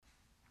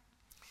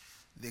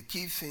The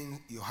key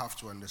thing you have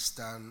to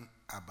understand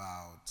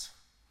about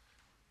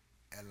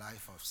a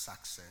life of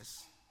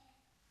success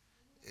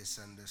is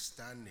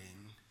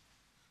understanding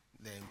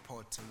the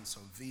importance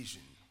of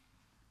vision.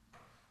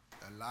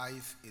 A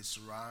life is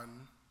run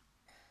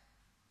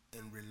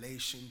in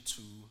relation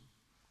to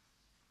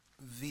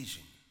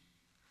vision.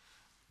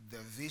 The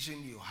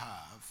vision you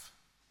have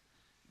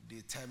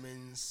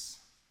determines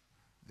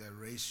the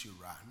race you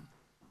run.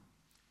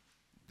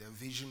 The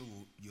vision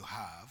you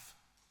have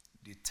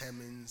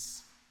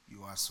determines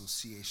your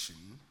association.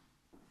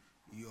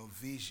 Your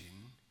vision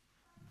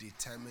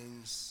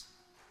determines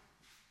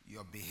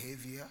your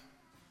behavior,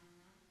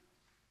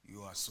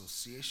 your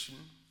association,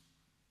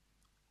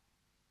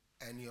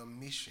 and your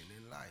mission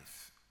in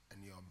life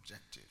and your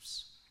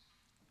objectives.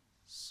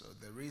 So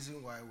the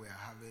reason why we're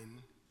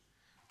having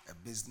a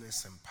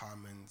business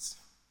empowerment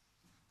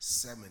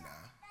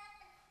seminar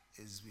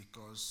is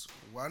because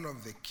one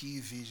of the key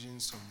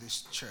visions of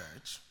this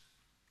church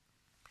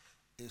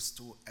is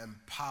to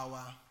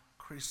empower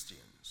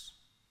Christians.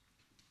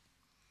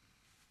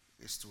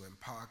 Is to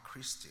empower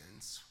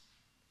Christians,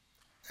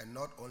 and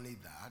not only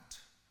that,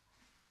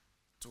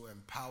 to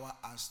empower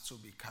us to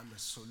become a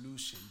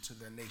solution to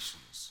the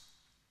nations.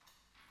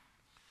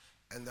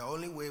 And the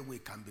only way we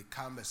can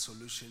become a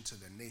solution to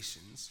the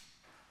nations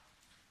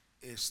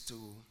is to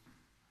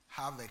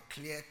have a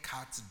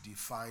clear-cut,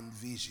 defined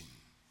vision.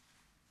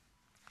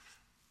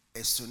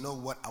 Is to know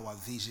what our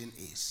vision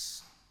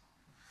is.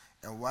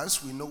 And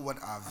once we know what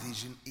our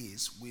vision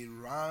is, we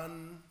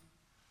run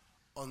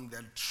on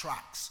the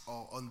tracks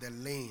or on the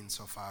lanes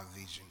of our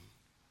vision.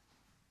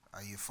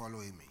 Are you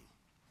following me?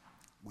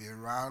 We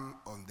run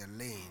on the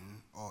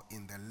lane or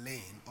in the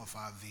lane of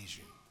our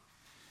vision.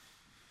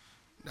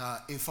 Now,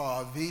 if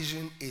our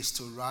vision is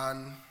to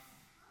run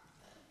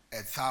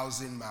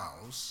 1,000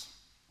 miles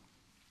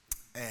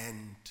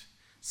and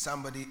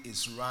somebody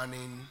is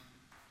running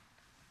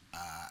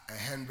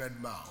 100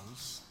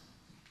 miles,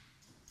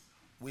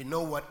 we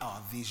know what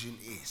our vision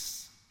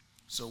is.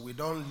 So we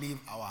don't leave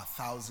our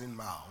 1,000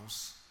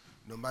 miles,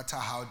 no matter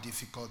how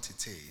difficult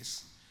it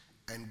is,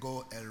 and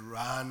go and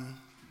run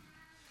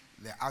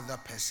the other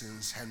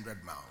person's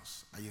 100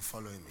 miles. Are you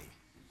following me?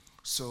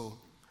 So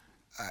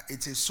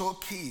it is so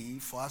key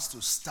for us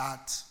to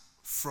start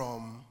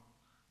from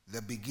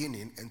the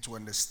beginning and to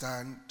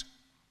understand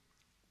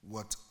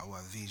what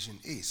our vision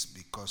is,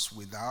 because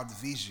without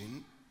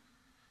vision,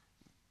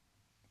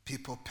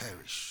 people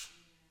perish.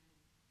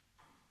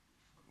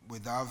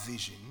 Without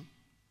vision,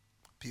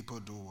 people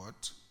do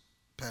what?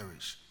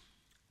 Perish.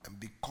 And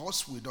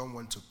because we don't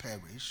want to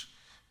perish,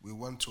 we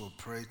want to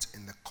operate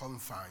in the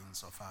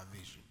confines of our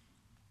vision.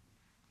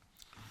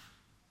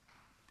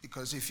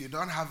 Because if you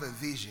don't have a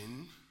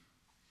vision,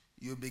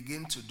 you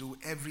begin to do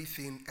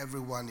everything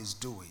everyone is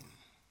doing.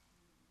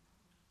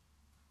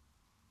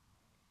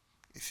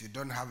 If you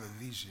don't have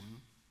a vision,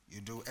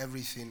 you do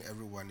everything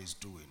everyone is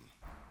doing.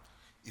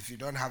 If you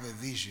don't have a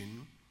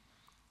vision,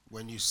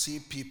 when you see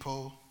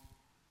people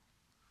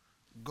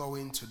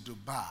going to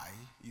Dubai,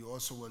 you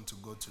also want to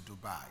go to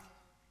Dubai.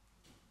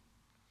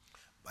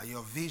 But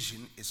your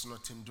vision is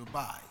not in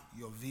Dubai.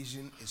 Your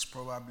vision is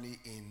probably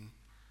in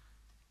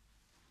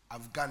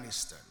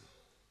Afghanistan.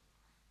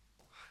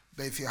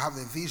 But if you have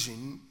a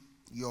vision,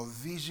 your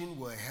vision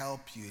will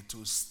help you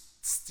to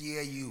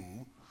steer you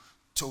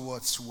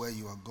towards where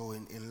you are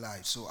going in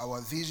life. So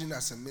our vision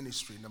as a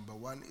ministry, number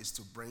one, is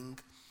to bring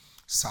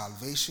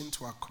salvation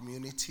to our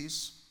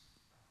communities,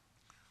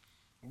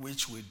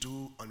 which we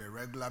do on a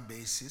regular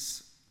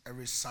basis,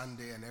 every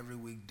Sunday and every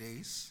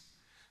weekdays.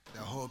 The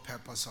whole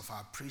purpose of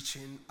our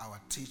preaching, our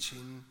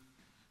teaching,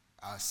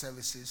 our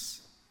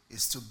services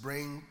is to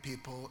bring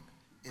people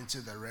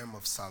into the realm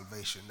of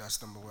salvation. That's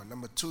number one.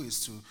 Number two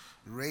is to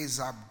raise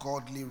up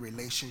godly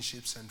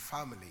relationships and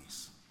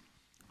families.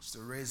 It's to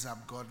raise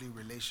up godly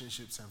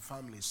relationships and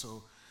families.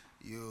 So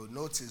you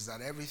notice that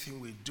everything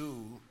we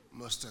do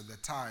most of the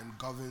time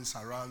governs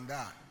around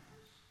that.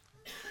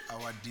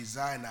 Our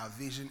desire and our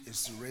vision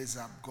is to raise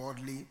up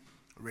godly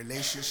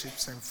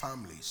relationships and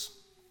families.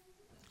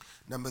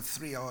 Number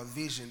three, our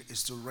vision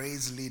is to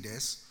raise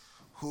leaders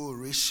who will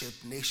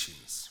reshape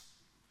nations.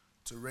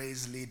 To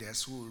raise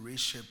leaders who will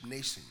reshape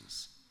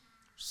nations.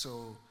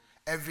 So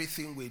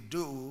everything we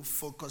do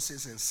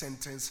focuses and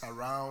centers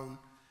around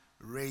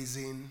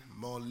raising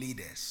more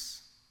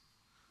leaders.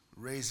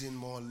 Raising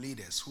more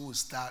leaders who will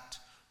start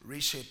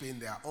reshaping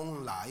their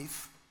own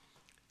life,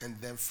 and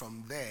then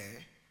from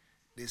there,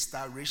 they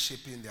start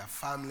reshaping their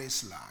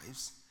families'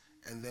 lives,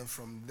 and then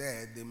from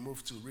there, they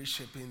move to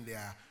reshaping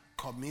their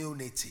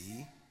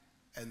community,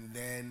 and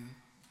then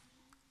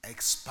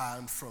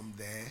expand from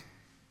there,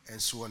 and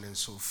so on and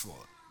so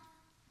forth.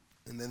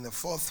 And then the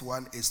fourth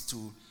one is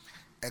to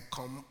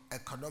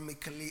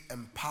economically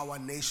empower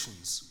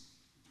nations.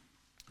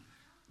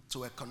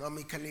 To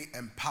economically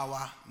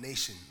empower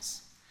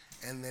nations.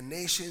 And the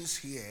nations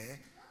here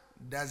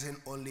doesn't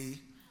only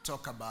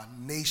talk about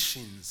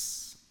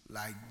nations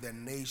like the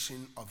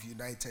nation of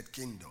United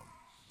Kingdom.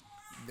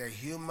 The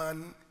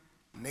human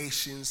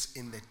nations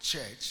in the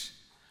church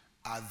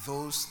are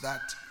those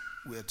that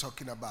we're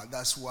talking about.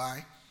 That's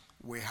why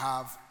we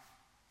have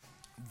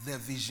the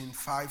Vision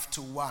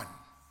 5-1.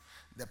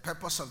 The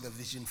purpose of the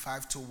Vision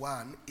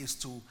 5-1 is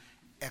to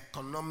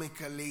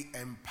economically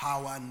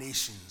empower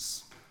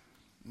nations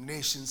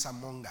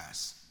among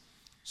us,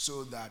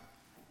 so that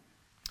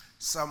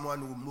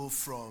someone will move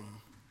from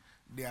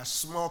their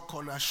small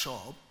corner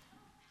shop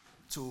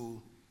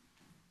to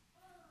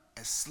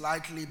a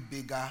slightly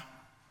bigger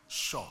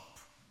shop.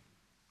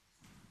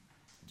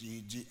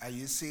 Are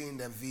you seeing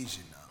the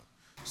vision now?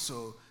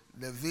 So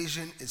the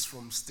vision is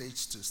from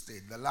stage to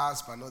stage. The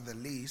last but not the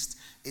least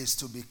is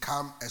to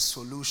become a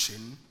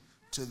solution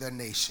to the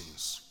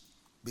nations.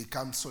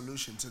 Become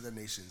solution to the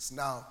nations.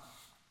 Now,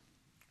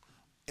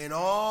 in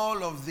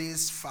all of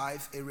these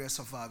 5 areas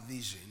of our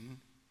vision,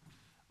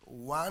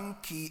 one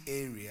key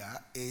area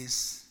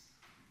is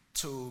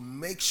to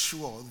make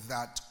sure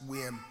that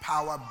we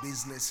empower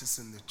businesses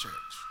in the church,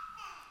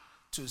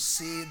 to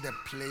see the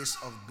place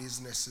of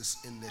businesses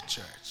in the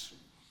church,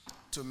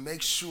 to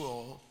make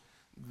sure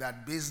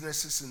that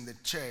businesses in the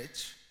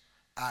church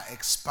are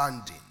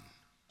expanding,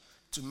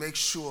 to make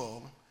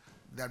sure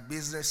that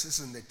businesses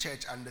in the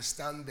church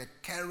understand the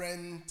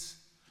current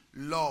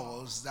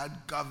laws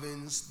that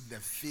governs the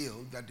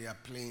field that they are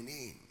playing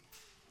in.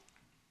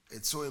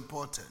 It's so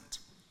important.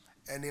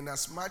 And in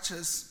as much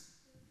as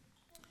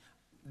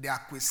the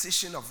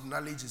acquisition of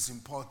knowledge is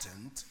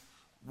important,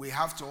 we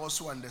have to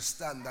also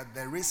understand that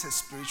there is a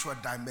spiritual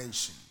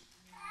dimension.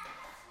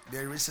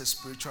 There is a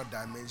spiritual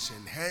dimension.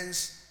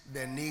 Hence,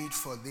 the need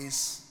for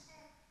this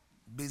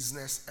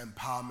business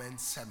empowerment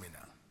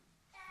seminar.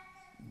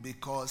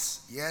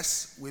 Because,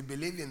 yes, we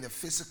believe in the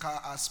physical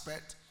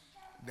aspect,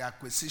 the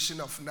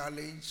acquisition of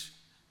knowledge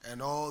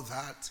and all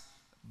that,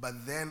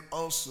 but then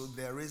also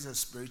there is a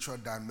spiritual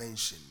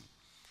dimension.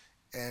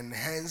 And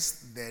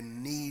hence the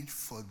need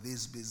for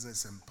this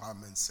business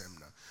empowerment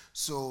seminar.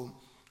 So,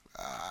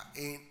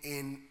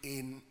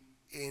 in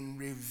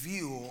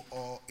review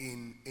or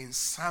in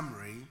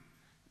summary,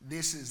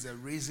 this is the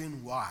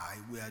reason why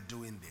we are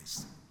doing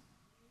this.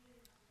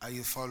 Are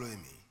you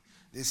following me?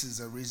 This is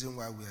the reason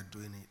why we are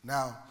doing it.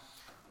 Now,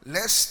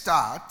 let's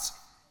start.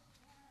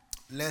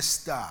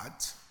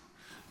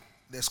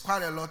 There's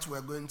quite a lot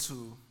we're going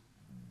to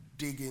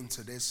dig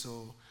into this,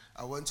 so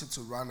I want you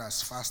to run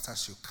as fast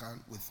as you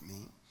can with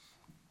me.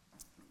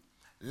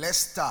 Let's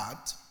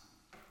start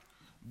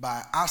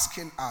by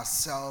asking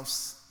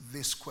ourselves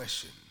this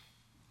question: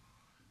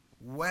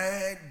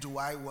 where do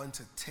I want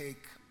to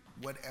take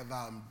whatever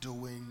I'm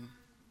doing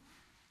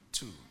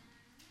to?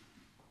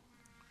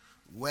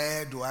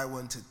 Where do I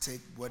want to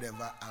take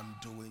whatever I'm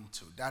doing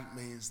to? That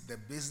means the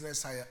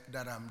business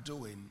that I'm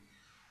doing,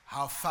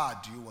 how far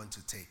do you want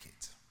to take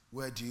it?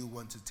 Where do you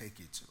want to take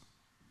it to?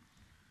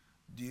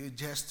 Do you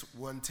just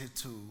want it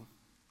to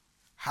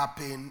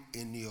happen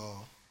in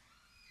your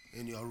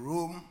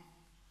room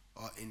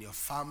or in your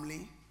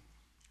family?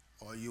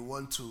 Or you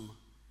want to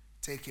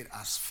take it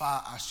as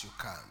far as you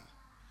can?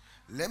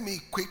 Let me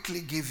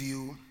quickly give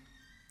you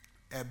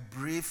a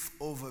brief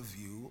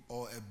overview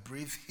or a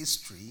brief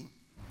history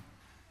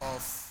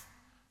of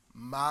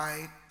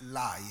my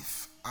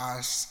life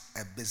as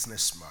a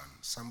businessman.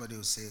 Somebody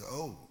will say,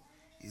 oh,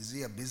 is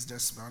he a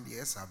businessman?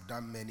 Yes, I've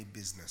done many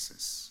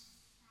businesses.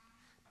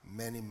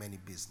 Many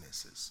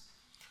businesses.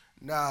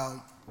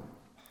 Now,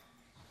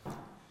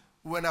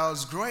 when I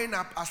was growing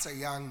up as a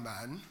young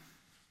man,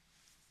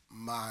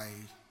 my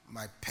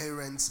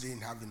parents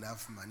didn't have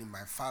enough money.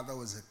 My father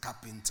was a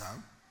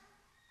carpenter,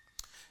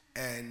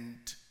 and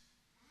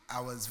I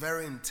was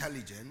very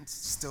intelligent.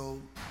 Still,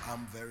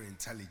 I'm very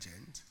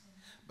intelligent.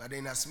 But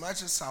in as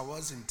much as I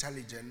was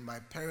intelligent, my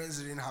parents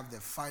didn't have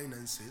the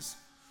finances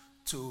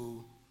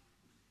to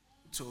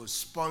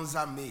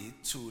sponsor me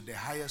to the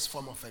highest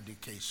form of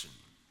education.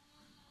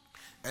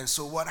 And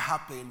so what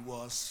happened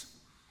was,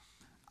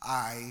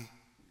 I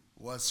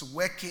was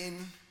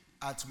working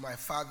at my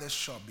father's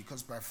shop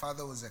because my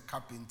father was a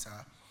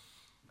carpenter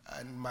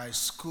and my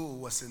school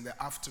was in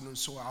the afternoon.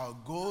 So I'll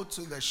go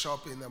to the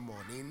shop in the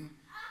morning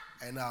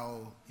and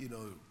I'll,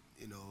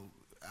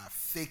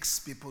 fix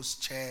people's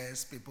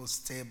chairs, people's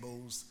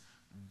tables,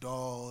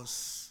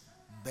 doors,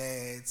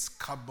 beds,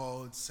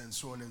 cupboards, and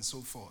so on and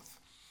so forth.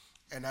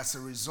 And as a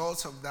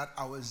result of that,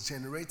 I was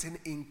generating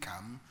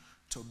income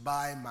to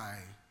buy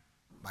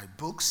my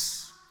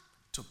books,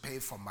 to pay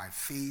for my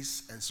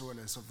fees, and so on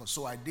and so forth.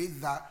 So I did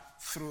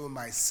that through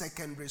my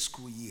secondary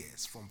school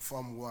years, from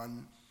Form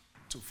 1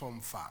 to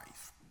Form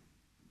 5.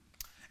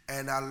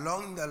 And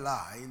along the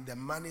line, the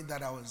money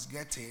that I was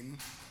getting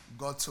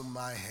got to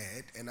my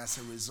head, and as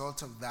a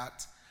result of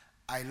that,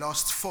 I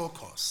lost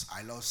focus.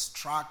 I lost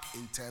track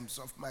in terms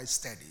of my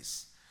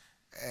studies.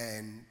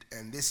 And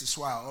this is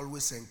why I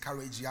always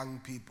encourage young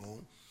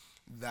people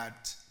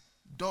that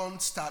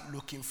don't start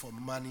looking for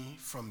money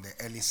from the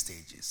early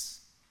stages.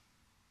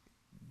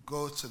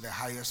 Go to the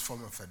highest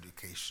form of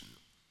education.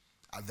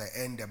 At the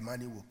end, the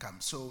money will come.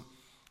 So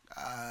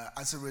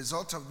as a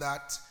result of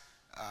that,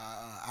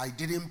 I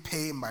didn't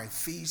pay my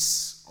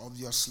fees,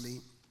 obviously.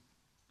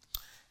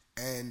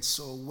 And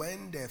so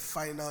when the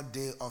final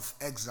day of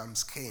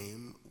exams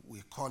came,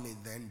 we call it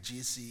then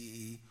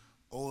GCE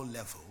O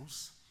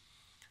levels.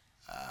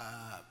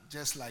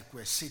 Just like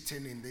we're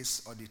sitting in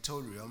this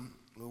auditorium,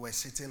 we were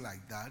sitting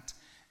like that,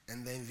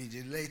 and then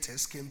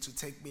vigilators came to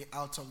take me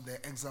out of the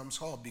exams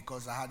hall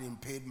because I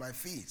hadn't paid my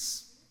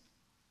fees.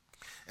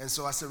 And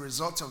so as a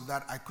result of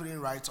that, I couldn't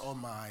write all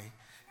my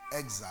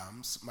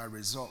exams, my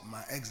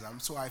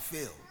exams, so I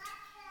failed.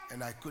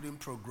 And I couldn't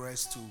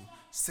progress to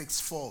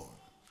sixth form.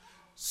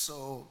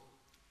 So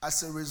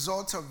as a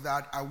result of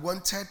that, I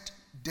wanted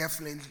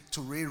definitely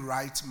to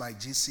rewrite my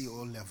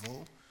GCO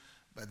level,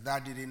 but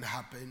that didn't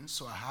happen.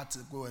 So I had to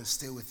go and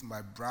stay with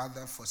my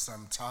brother for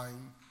some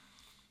time.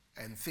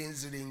 And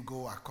things didn't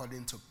go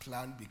according to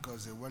plan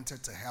because they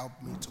wanted to help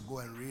me to go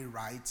and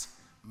rewrite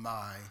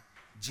my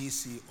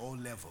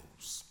GCO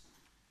levels.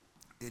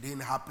 It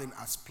didn't happen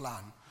as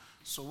planned.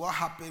 So what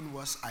happened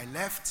was I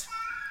left,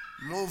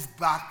 moved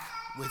back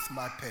with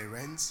my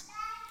parents,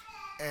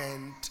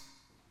 and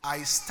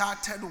I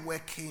started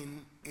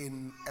working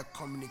in a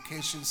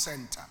communication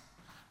center.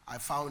 I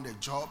found a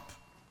job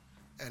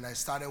and I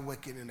started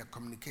working in a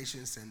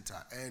communication center.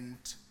 And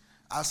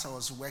as I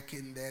was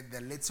working there,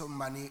 the little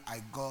money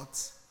I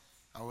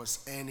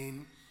was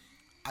earning,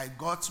 I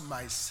got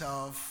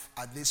myself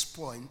at this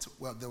point,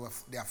 well,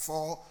 there are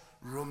 4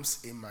 rooms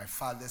in my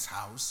father's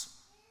house,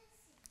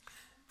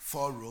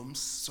 4 rooms.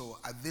 So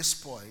at this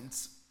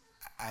point,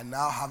 I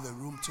now have a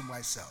room to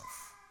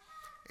myself.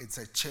 It's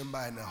a chamber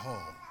and a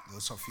hall.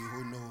 Those of you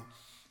who know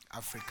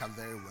Africa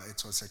very well,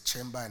 it was a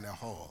chamber and a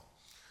hall.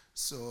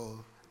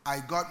 So I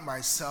got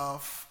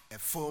myself a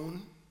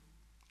phone,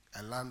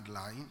 a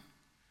landline,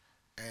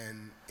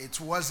 and it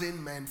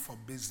wasn't meant for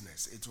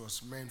business. It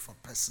was meant for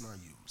personal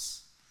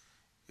use.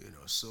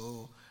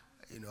 So,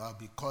 I'll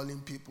be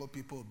calling people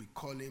will be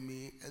calling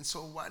me. And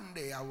so one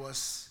day I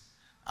was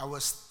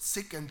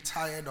sick and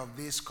tired of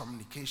this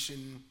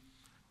communication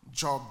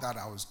job that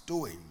I was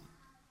doing.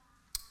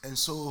 And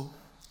so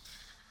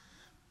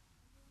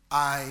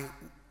I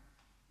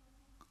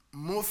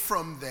moved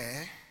from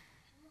there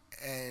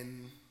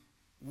and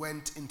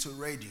went into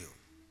radio,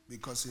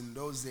 because in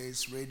those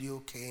days radio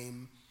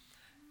came,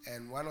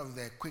 and one of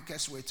the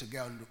quickest way to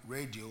get on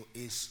radio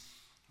is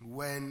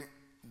when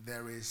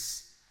there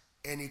is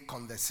any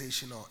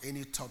conversation or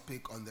any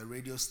topic on the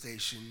radio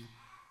station,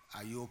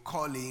 you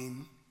call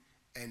in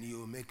and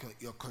you make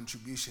your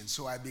contribution.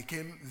 So I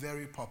became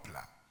very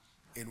popular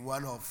in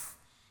one of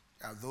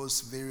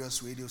those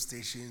various radio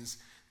stations.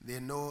 They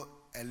know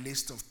a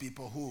list of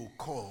people who will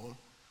call,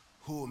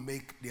 who will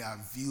make their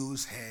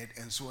views heard,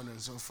 and so on and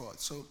so forth.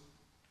 So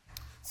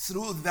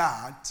through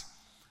that,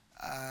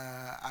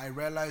 I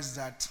realized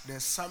that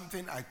there's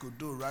something I could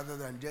do rather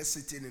than just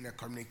sitting in a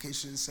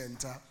communication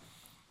center,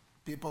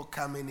 people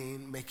coming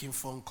in, making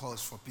phone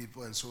calls for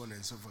people, and so on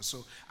and so forth.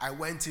 So I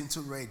went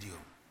into radio.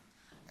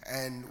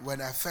 And when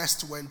I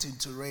first went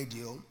into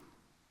radio,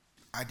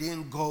 I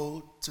didn't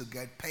go to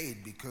get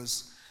paid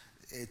because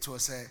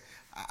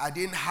I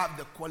didn't have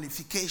the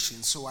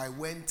qualification. So I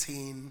went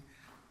in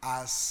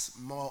as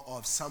more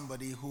of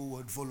somebody who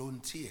would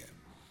volunteer.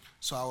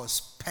 So I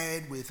was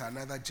paired with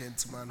another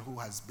gentleman who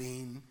has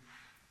been,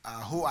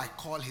 who I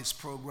call his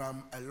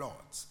program a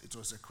lot. It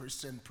was a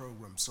Christian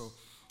program. So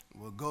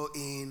we'll go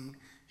in,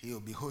 he'll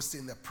be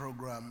hosting the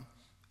program,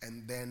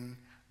 and then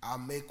I'll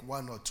make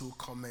 1 or 2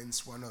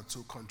 comments, 1 or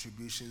 2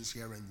 contributions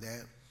here and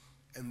there.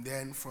 And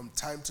then from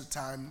time to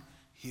time,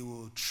 he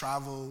will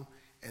travel,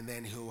 and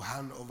then he'll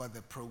hand over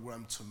the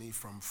program to me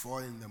from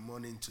 4 in the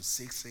morning to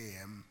 6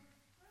 a.m.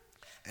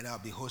 And I'll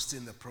be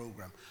hosting the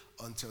program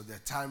until the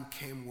time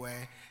came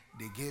where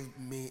they gave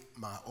me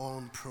my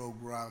own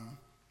program,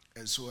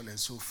 and so on and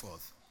so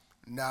forth.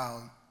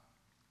 Now,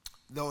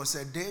 there was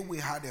a day we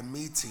had a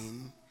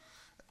meeting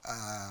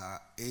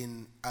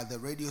at the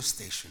radio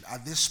station.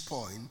 At this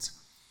point,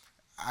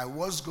 I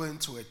was going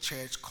to a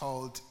church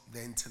called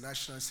the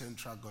International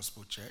Central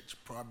Gospel Church.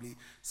 Probably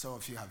some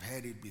of you have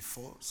heard it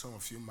before, some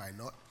of you might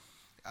not.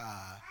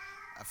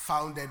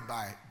 Founded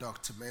by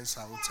Dr. Mensa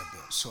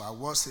Otabil. So I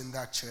was in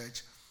that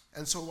church.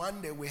 And so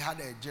one day we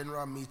had a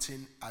general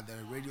meeting at the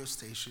radio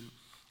station,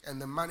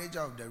 and the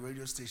manager of the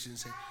radio station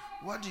said,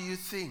 "What do you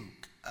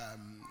think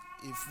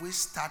if we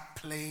start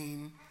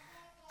playing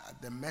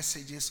the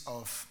messages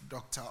of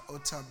Dr.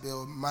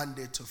 Otabil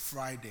Monday to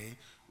Friday?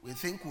 We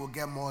think we'll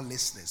get more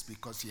listeners,"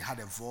 because he had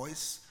a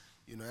voice.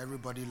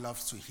 Everybody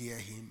loves to hear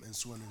him, and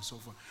so on and so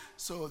forth.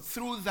 So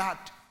through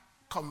that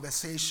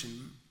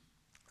conversation,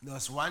 there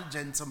was one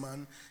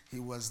gentleman. He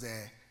was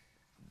the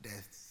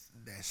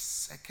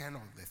second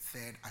or the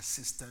third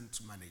assistant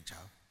manager.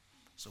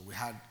 So we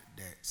had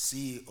the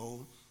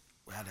CEO,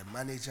 we had a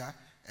manager,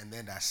 and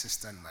then the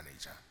assistant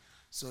manager.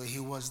 So he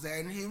was there,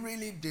 and he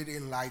really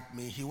didn't like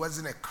me. He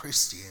wasn't a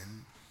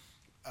Christian.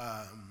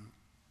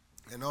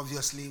 And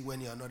obviously,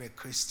 when you're not a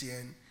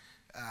Christian,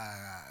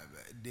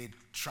 they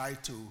try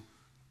to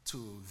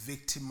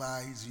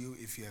victimize you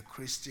if you're a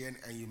Christian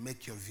and you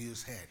make your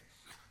views heard.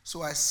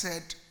 So I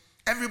said,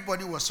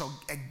 everybody was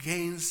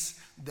against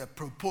the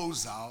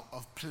proposal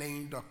of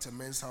playing Dr.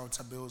 Mensa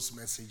Otabill's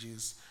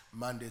messages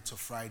Monday to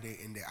Friday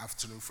in the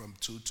afternoon from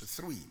 2 to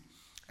 3.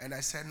 And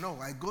I said, no,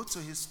 I go to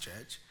his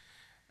church.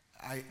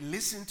 I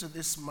listen to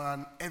this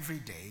man every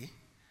day.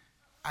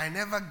 I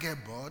never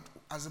get bored.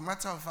 As a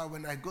matter of fact,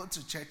 when I go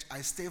to church,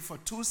 I stay for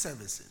 2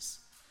 services.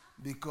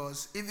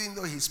 Because even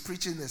though he's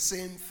preaching the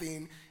same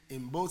thing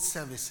in both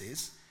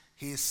services,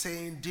 he is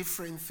saying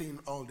different thing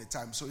all the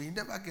time. So he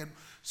never get.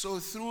 So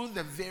through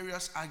the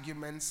various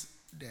arguments,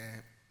 the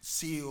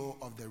CEO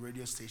of the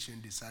radio station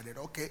decided,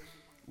 okay,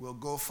 we'll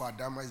go for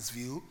Adama's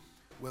View.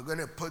 We're going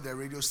to put the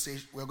radio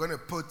station. We're going to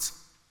put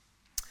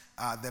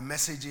the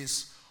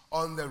messages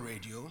on the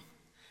radio.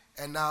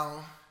 And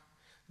now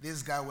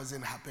this guy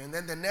wasn't happy. And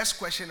then the next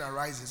question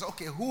arises,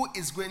 okay, who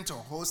is going to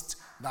host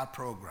that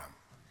program?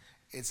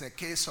 It's a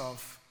case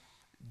of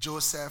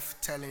Joseph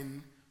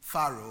telling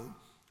Pharaoh,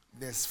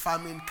 there's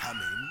famine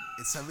coming.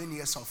 It's 7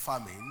 years of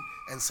famine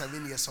and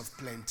 7 years of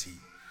plenty.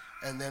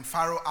 And then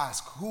Pharaoh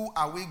asked, who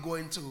are we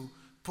going to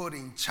put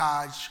in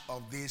charge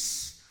of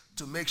this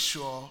to make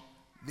sure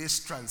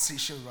this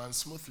transition runs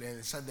smoothly? And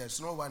he said,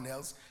 there's no one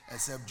else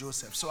except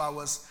Joseph. So I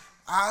was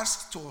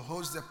asked to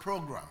host the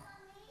program.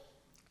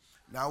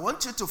 Now I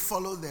want you to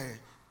follow the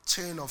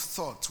chain of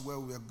thought where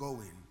we're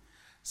going.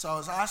 So I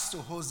was asked to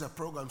host the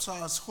program. So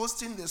I was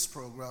hosting this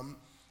program.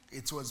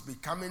 It was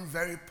becoming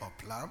very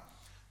popular.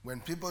 When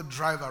people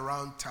drive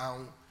around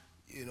town,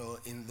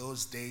 in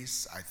those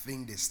days, I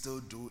think they still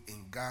do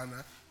in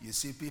Ghana, you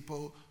see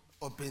people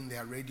open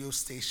their radio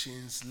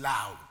stations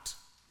loud.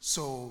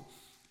 So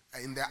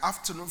in the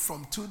afternoon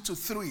from 2 to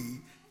 3,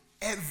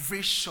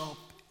 every shop,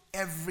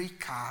 every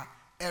car,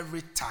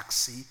 every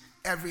taxi,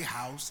 every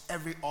house,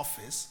 every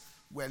office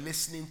were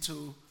listening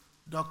to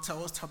Dr.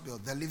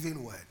 Otabill, the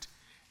living word.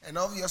 And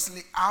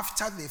obviously,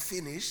 after they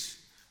finish,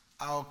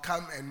 I'll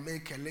come and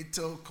make a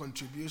little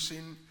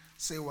contribution,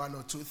 say 1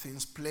 or 2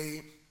 things,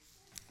 play,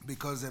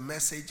 because the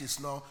message is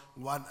not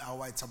 1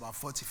 hour, it's about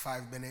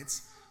 45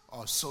 minutes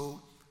or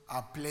so.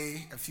 I'll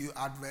play a few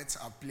adverts,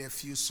 I'll play a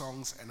few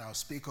songs, and I'll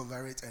speak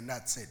over it, and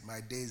that's it. My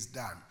day is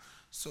done.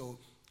 So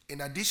in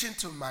addition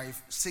to my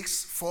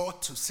 4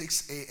 to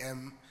 6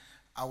 a.m.,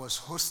 I was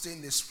hosting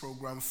this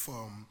program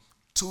from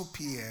 2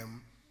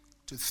 p.m.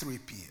 to 3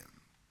 p.m.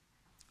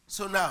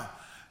 So now,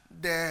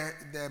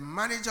 the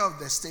manager of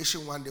the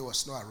station one day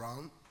was not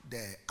around.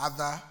 The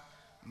other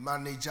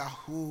manager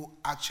who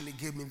actually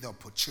gave me the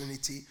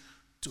opportunity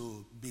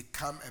to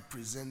become a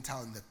presenter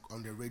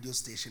on the radio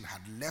station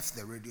had left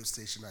the radio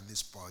station at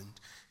this point.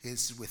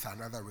 He's with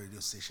another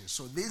radio station.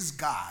 So this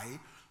guy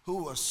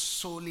who was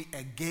solely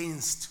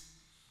against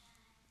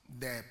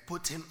the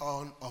putting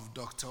on of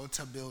Dr.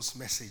 Otabill's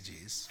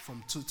messages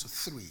from 2 to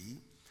 3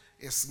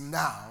 is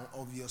now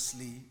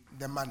obviously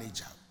the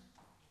manager.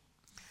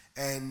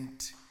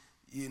 And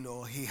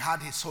he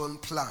had his own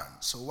plan.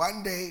 So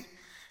one day,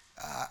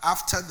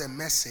 after the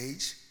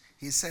message,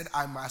 he said,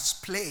 I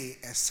must play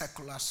a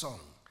secular song.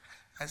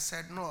 I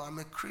said, no, I'm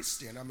a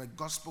Christian. I'm a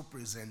gospel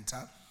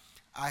presenter.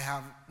 I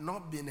have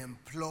not been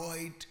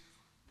employed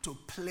to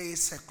play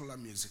secular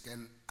music.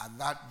 And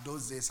at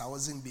those days, I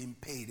wasn't being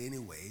paid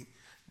anyway.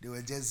 They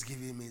were just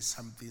giving me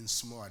something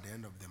small at the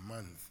end of the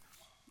month.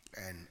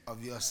 And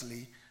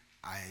obviously,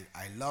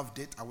 I loved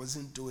it. I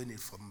wasn't doing it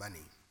for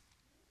money.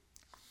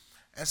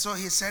 And so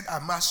he said, I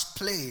must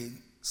play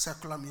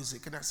secular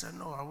music. And I said,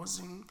 no, I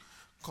wasn't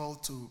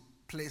called to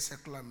play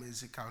secular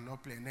music. I will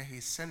not play. And then he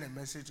sent a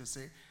message to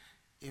say,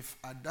 if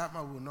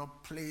Adama will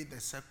not play the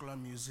secular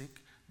music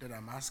that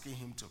I'm asking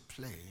him to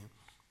play,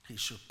 he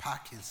should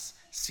pack his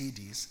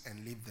CDs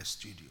and leave the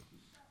studio,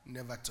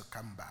 never to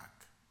come back.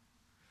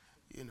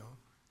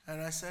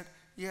 And I said,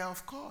 yeah,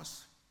 of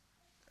course.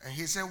 And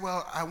he said,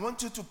 well, I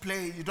want you to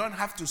play. You don't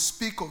have to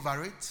speak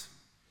over it.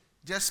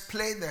 Just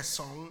play the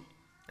song.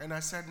 And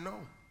I said, no.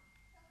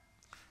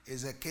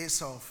 It's a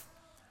case of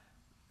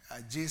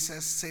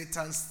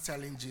Satan's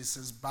telling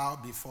Jesus, bow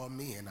before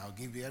me and I'll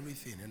give you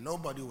everything. And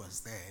nobody was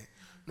there.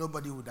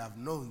 Nobody would have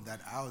known that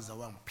I was the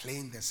one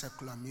playing the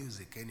secular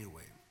music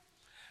anyway.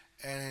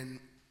 And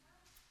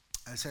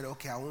I said,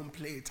 okay, I won't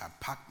play it. I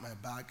packed my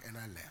bag and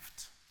I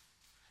left.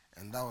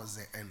 And that was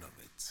the end of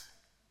it.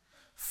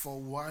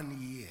 For 1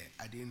 year,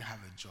 I didn't have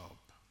a job.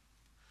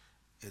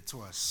 It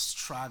was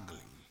struggling.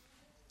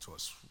 It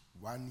was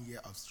 1 year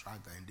of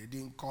struggle. And they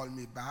didn't call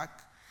me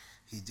back.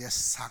 He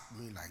just sacked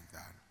me like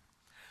that.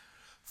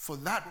 For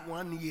that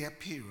 1 year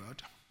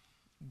period,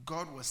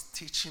 God was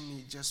teaching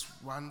me just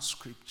one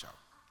scripture.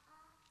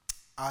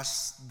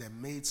 As the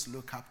maids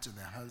look up to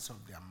the hands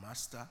of their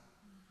master,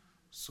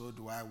 so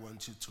do I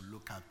want you to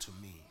look up to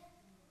me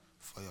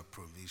for your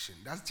provision.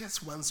 That's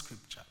just one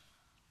scripture.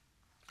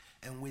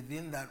 And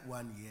within that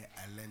 1 year,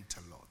 I learned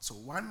a lot. So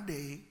one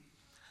day,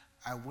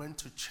 I went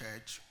to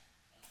church,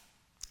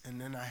 and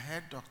then I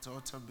heard Dr.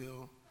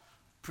 Otabill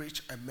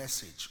preach a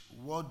message.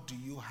 What do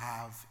you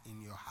have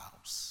in your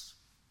house?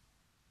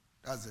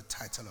 That's the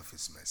title of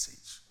his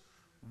message.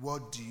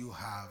 What do you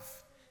have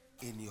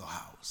in your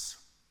house?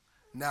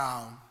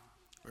 Now,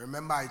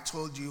 remember I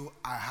told you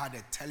I had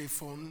a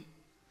telephone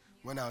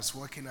when I was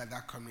working at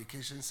that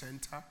communication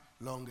center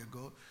long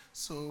ago.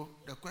 So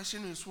the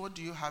question is, what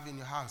do you have in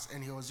your house?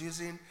 And he was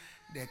using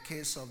the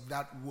case of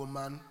that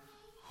woman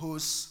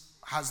whose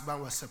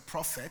husband was a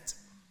prophet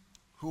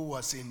who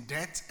was in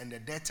debt, and the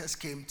debtors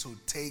came to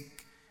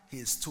take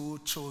his 2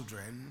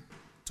 children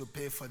to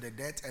pay for the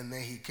debt. And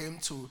then he came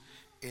to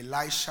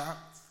Elisha,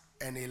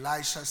 and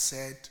Elisha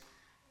said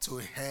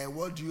to her,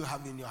 what do you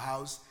have in your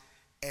house?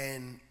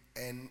 And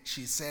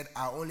she said,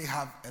 I only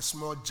have a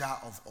small jar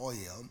of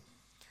oil.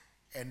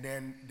 And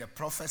then the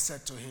prophet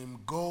said to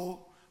him, go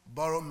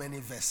borrow many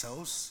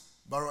vessels,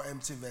 borrow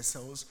empty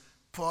vessels,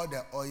 pour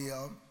the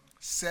oil,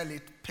 sell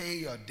it, pay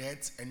your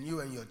debts, and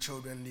you and your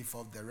children live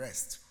off the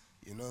rest.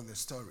 You know the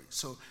story.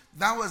 So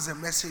that was the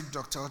message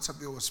Dr.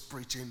 Otabil was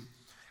preaching.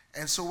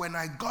 And so when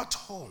I got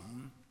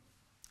home,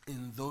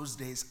 in those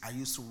days, I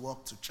used to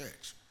walk to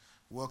church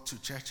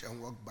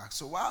and walk back.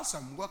 So whilst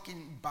I'm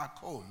walking back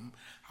home,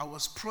 I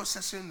was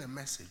processing the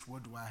message.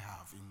 What do I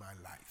have in my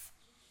life?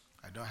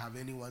 I don't have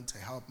anyone to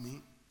help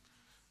me.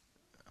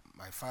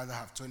 My father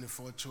have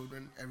 24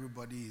 children.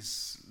 Everybody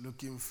is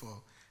looking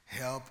for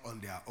help on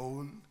their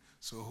own.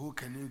 So who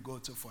can you go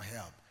to for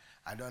help?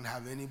 I don't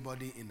have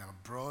anybody in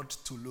abroad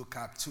to look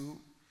up to.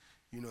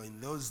 You know,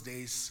 in those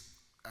days,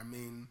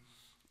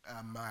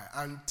 my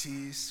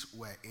aunties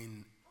were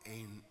in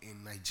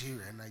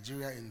Nigeria.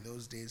 Nigeria in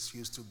those days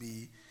used to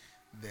be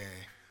the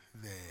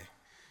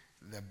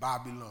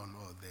Babylon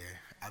or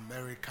the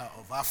America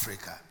of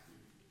Africa.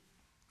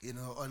 You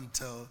know,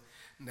 until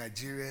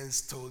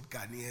Nigerians told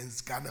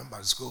Ghanaians, Ghana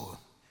must go.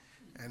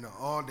 And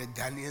all the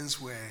Ghanaians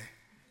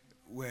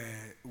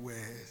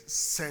were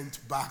sent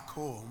back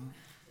home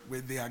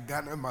with their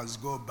Ghana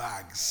must go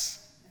bags.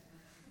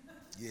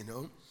 You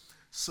know?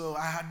 So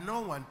I had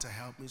no one to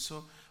help me.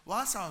 So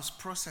whilst I was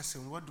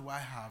processing, what do I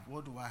have?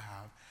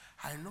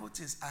 I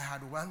noticed I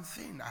had one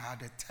thing. I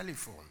had a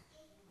telephone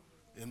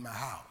in my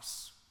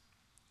house.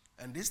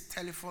 And this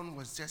telephone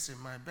was just in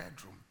my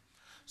bedroom.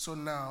 So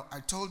now, I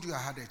told you I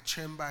had a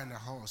chamber and a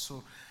hall.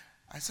 So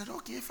I said,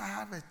 okay, if I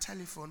have a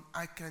telephone,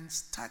 I can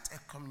start a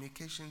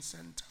communication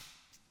center.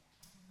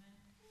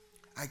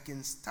 I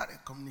can start a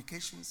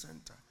communication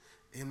center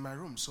in my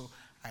room. So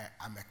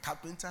I'm a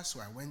carpenter,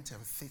 so I went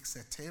and fixed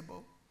a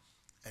table.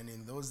 And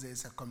in those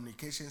days, a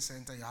communication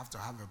center, you have to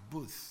have a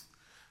booth.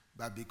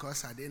 But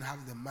because I didn't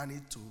have the money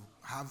to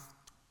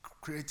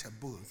create a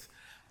booth,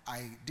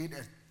 I did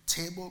a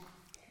table,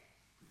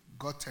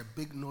 got a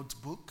big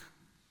notebook.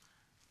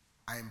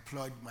 I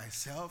employed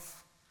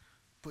myself,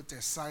 put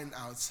a sign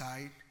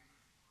outside,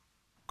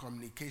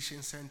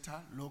 communication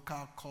center,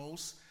 local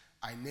calls.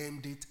 I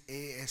named it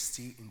AST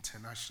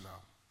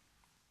International.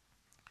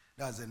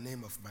 That's the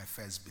name of my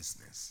first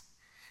business.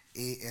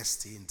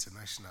 AST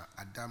International,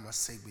 Adama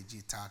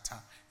Segbeji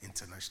Tata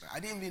International. I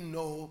didn't even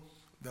know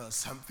there was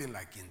something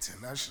like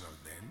international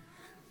then.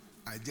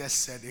 I just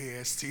said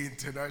AST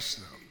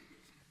International.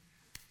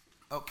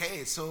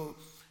 Okay, so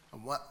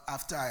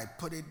after I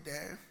put it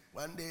there,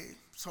 one day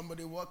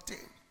somebody walked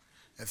in.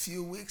 A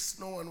few weeks,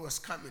 no one was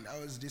coming. I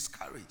was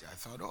discouraged. I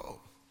thought, oh,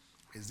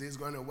 is this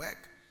going to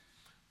work?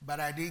 But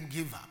I didn't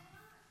give up.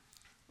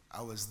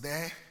 I was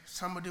there.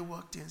 Somebody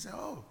walked in and said,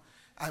 oh,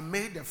 I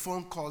made the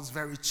phone calls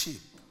very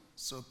cheap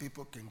so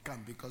people can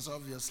come, because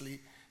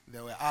obviously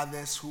there were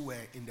others who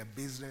were in the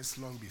business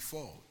long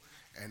before.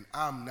 And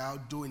I'm now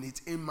doing it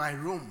in my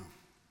room.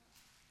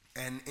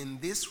 And in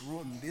this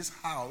room, this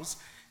house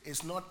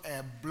is not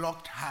a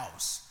blocked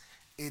house.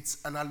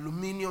 It's an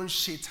aluminum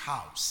sheet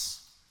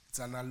house. It's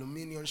an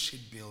aluminum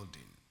sheet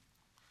building.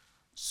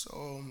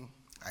 So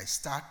I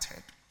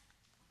started.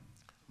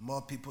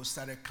 More people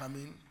started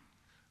coming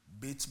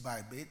bit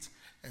by bit.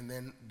 And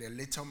then the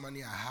little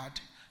money I had,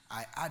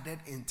 I added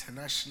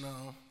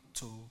international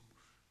to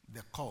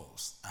the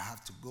calls. I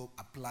have to go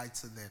apply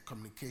to the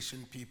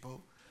communication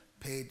people,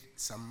 paid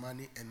some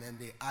money, and then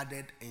they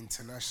added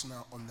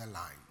international on the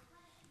line.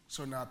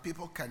 So now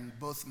people can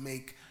both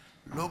make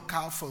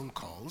local phone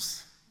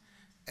calls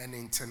and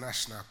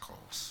international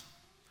calls.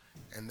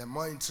 And the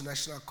more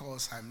international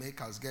calls I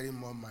make, I was getting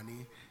more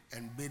money,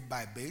 and bit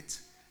by bit.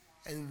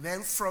 And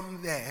then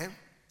from there,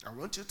 I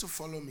want you to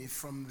follow me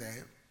from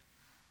there.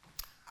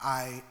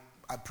 I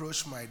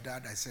approached my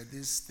dad. I said,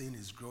 this thing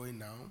is growing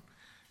now,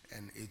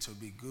 and it will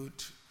be good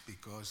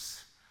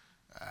because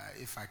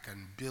if I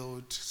can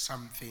build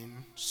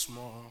something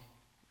small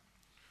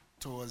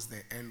towards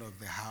the end of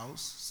the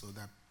house, so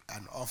that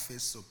an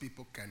office so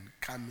people can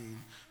come in,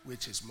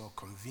 which is more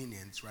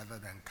convenient rather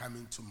than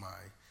coming to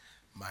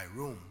my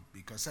room,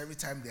 because every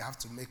time they have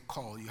to make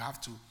call, you have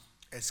to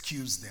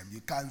excuse them. You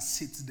can't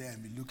sit there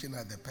and be looking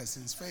at the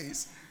person's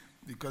face,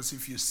 because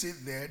if you sit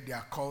there,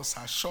 their calls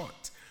are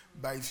short.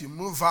 But if you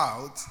move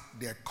out,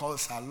 their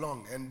calls are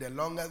long, and the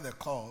longer the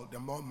call, the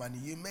more money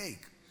you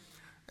make.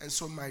 And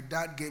so my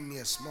dad gave me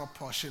a small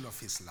portion of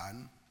his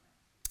land,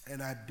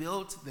 and I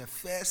built the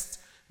first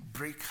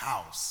brick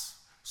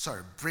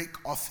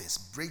office,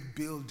 brick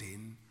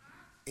building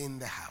in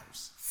the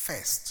house,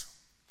 first.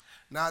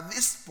 Now at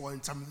this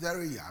point, I'm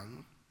very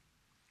young,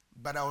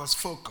 but I was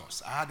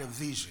focused. I had a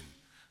vision.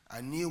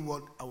 I knew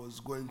what I was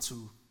going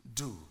to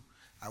do.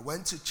 I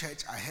went to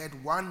church. I heard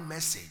one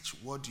message.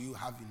 What do you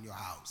have in your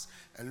house?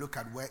 And look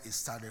at where it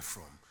started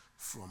from.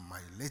 From my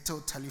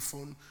little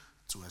telephone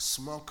to a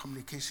small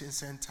communication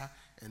center.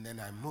 And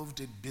then I moved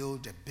it,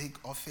 built a big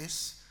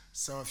office.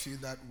 Some of you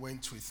that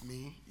went with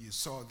me, you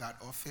saw that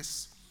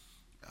office.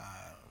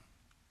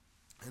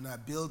 And I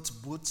built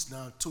booths,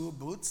 now 2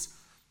 booths.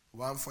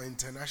 One for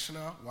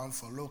international, one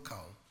for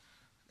local.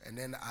 And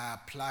then I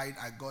applied,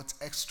 I got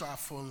extra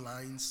phone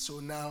lines. So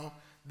now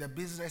the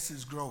business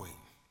is growing.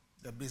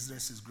 The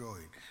business is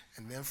growing.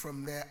 And then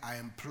from there, I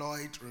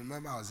employed,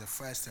 remember I was the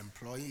first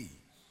employee.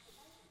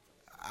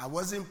 I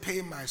wasn't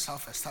paying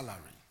myself a salary.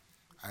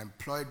 I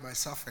employed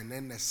myself, and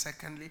then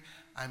secondly,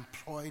 I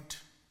employed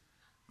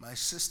my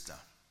sister.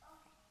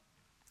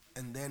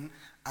 And then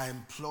I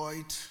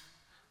employed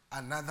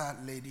another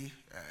lady,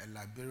 a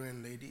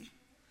Liberian lady.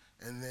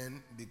 And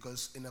then,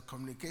 because in a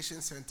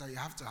communication center, you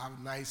have to have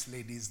nice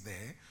ladies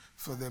there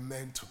for the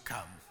men to come.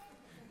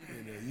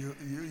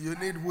 You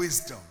need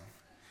wisdom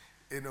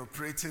in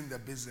operating the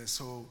business.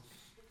 So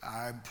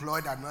I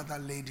employed another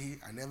lady.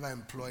 I never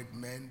employed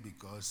men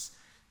because,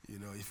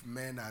 if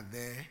men are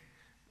there,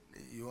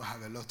 you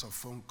have a lot of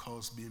phone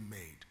calls being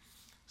made.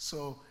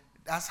 So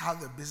that's how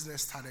the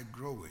business started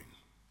growing.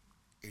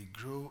 It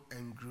grew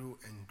and grew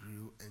and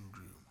grew and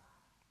grew.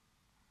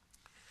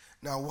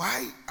 Now,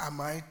 why am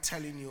I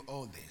telling you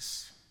all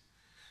this?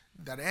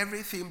 That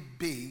everything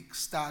big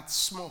starts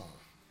small.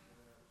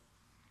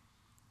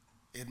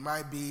 It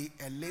might be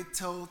a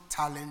little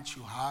talent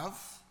you have.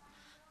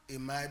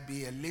 It might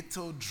be a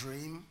little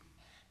dream.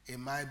 It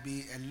might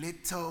be a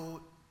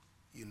little,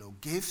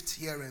 gift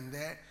here and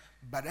there.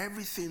 But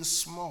everything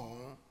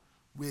small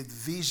with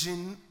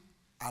vision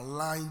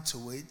aligned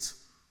to it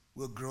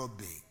will grow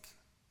big.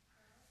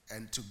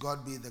 And to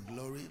God be the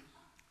glory.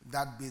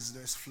 That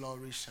business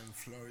flourished and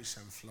flourished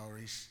and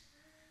flourished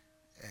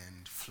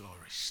and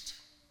flourished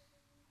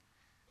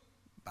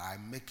by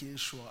making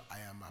sure I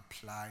am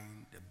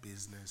applying the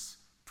business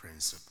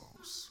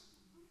principles.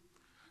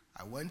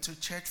 I went to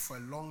church for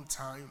a long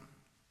time,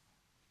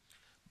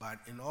 but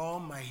in all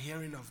my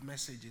hearing of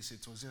messages,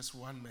 it was just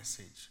one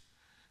message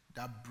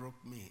that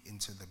broke me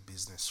into the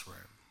business realm.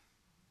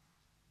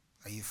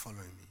 Are you following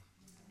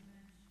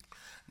me?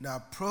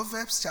 Now,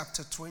 Proverbs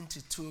chapter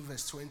 22,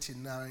 verse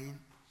 29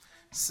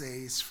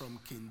 says from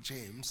King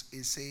James,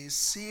 it says,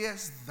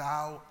 "Seest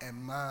thou a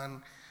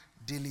man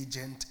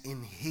diligent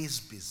in his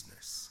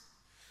business?"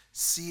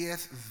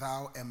 Seest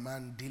thou a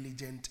man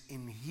diligent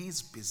in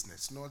his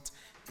business, not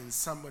in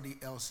somebody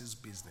else's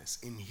business,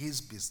 in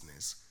his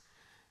business.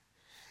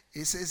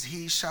 It says,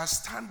 "He shall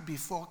stand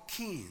before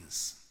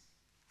kings.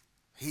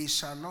 He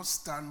shall not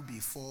stand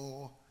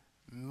before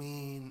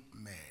mean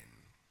men."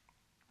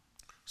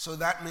 So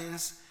that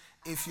means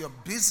if your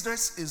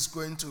business is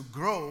going to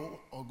grow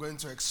or going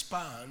to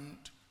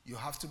expand, you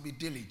have to be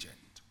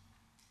diligent.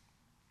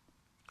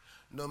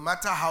 No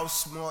matter how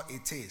small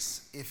it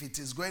is, if it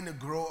is going to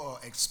grow or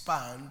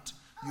expand,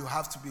 you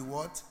have to be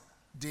what?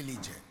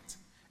 Diligent.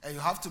 And you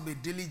have to be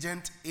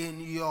diligent in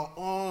your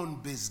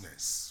own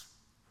business.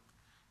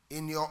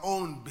 In your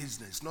own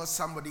business, not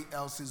somebody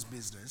else's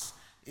business.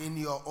 In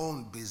your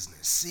own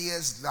business.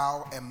 Seest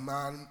thou a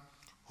man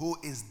who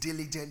is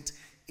diligent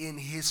in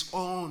his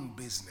own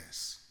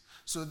business?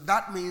 So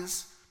that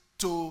means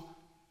to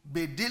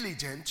be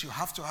diligent, you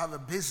have to have a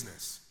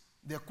business.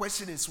 The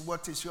question is,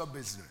 what is your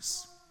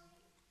business?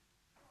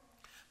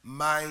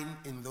 Mine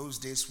in those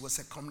days was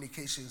a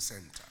communication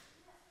center.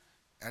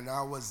 And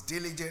I was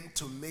diligent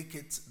to make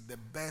it the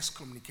best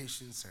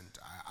communication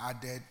center. I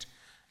added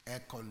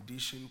air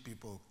condition.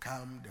 People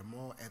come, the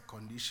more air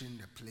conditioned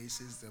the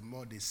places, the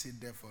more they sit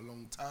there for a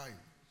long time.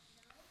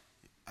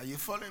 Are you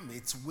following me?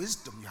 It's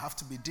wisdom. You have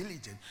to be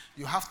diligent.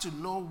 You have to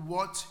know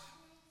what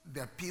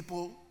the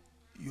people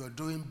you're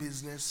doing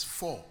business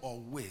for or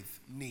with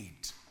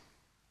need.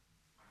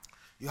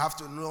 You have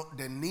to know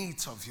the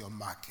needs of your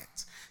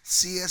market.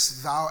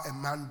 Seest thou a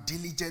man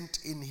diligent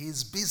in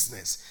his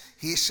business?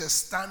 He shall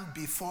stand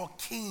before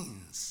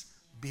kings.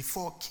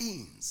 Before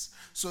kings.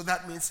 So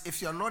that means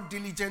if you're not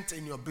diligent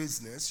in your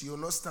business, you'll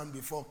not stand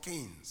before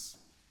kings.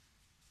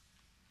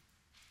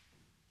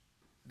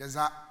 Does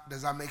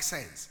that make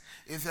sense?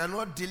 If you're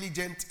not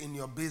diligent in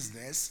your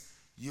business,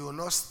 you will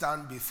not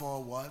stand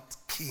before what?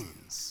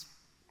 Kings.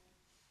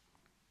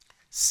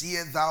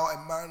 Seest thou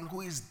a man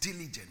who is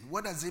diligent?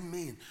 What does it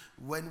mean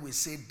when we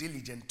say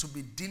diligent? To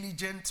be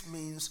diligent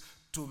means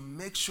to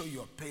make sure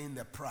you're paying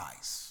the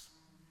price.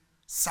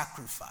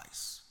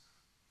 Sacrifice.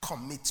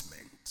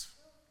 Commitment.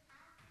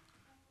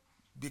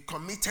 Be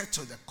committed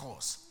to the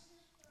cause.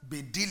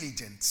 Be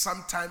diligent.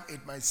 Sometimes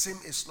it might seem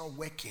it's not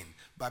working,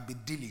 but be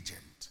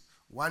diligent.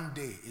 One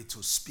day it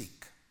will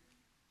speak.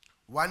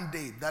 One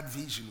day that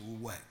vision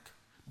will work.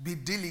 Be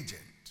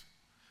diligent.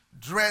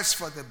 Dress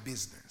for the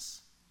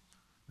business.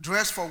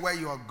 Dress for where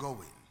you are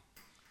going.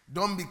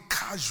 Don't be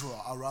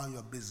casual around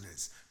your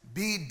business.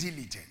 Be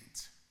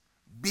diligent.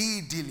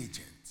 Be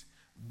diligent.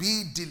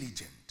 Be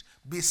diligent.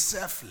 Be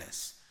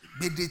selfless.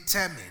 Be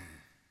determined.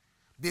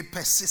 Be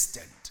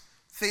persistent.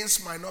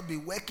 Things might not be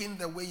working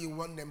the way you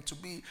want them to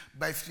be,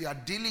 but if you are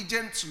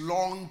diligent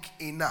long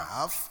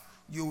enough,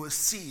 you will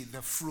see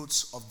the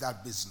fruits of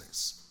that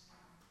business.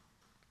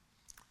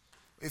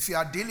 If you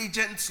are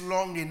diligent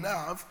long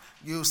enough,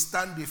 you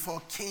stand before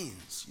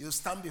kings, you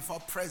stand before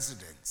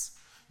presidents,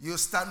 you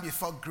stand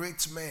before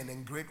great men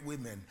and great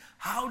women.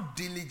 How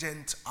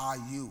diligent are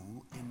you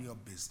in your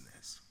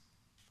business?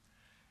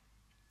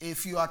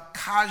 If you are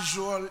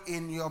casual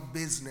in your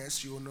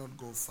business, you will not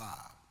go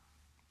far.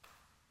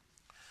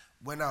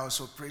 When I was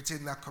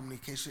operating that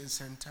communication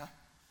center,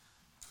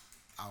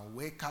 I'll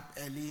wake up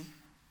early,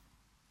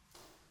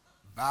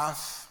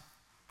 bath,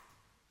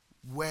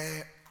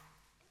 wear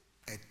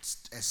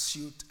a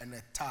suit and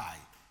a tie,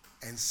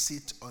 and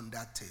sit on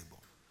that table.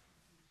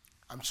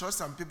 I'm sure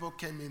some people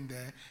came in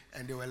there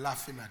and they were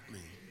laughing at me.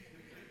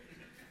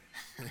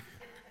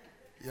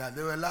 Yeah,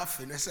 they were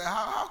laughing. They said,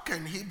 how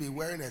can he be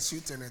wearing a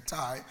suit and a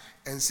tie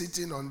and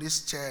sitting on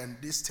this chair and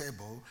this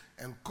table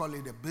and call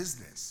it a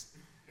business?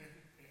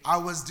 I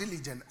was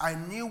diligent. I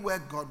knew where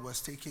God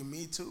was taking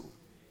me to.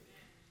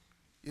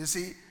 You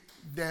see,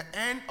 the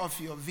end of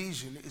your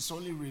vision is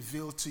only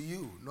revealed to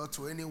you, not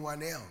to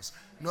anyone else,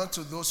 not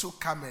to those who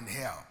come and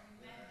help.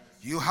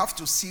 You have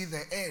to see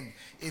the end.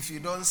 If you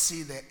don't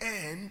see the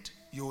end,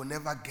 you will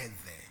never get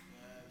there.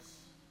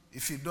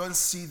 If you don't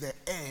see the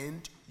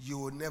end, you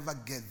will never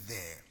get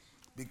there.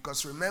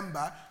 Because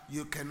remember,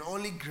 you can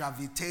only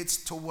gravitate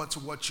towards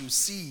what you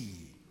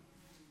see.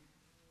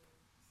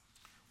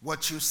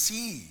 What you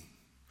see.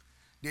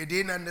 They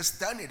didn't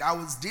understand it. I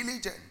was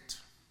diligent.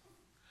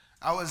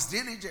 I was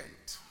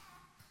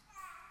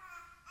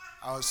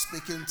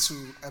speaking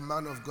to a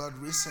man of God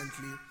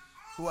recently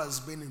who has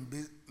been in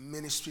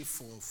ministry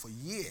for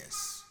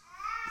years.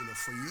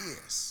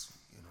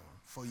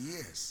 For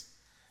years.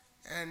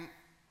 And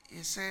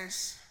he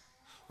says,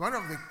 one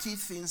of the key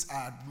things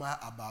I admire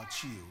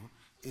about you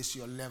is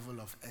your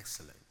level of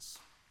excellence.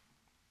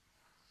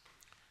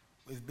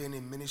 We've been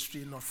in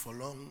ministry not for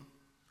long,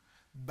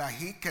 but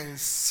he can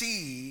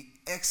see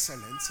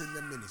excellence in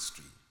the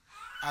ministry.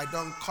 I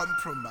don't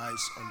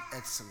compromise on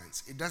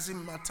excellence. It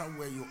doesn't matter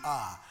where you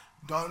are.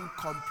 Don't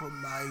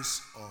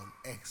compromise on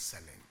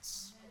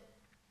excellence.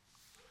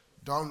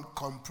 Don't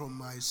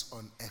compromise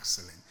on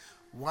excellence.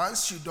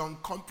 Once you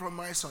don't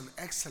compromise on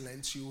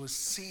excellence, you will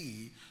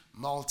see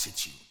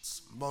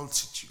multitudes.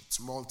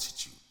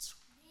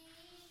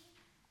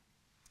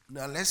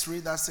 Now let's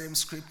read that same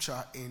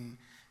scripture in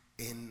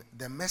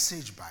the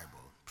Message Bible.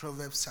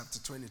 Proverbs chapter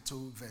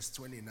 22, verse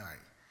 29.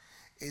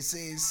 It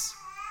says,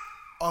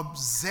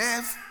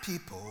 observe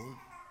people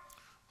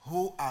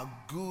who are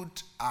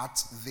good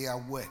at their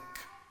work.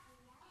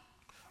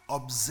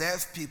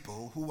 Observe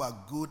people who are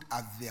good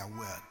at their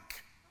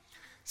work.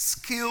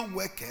 Skilled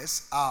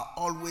workers are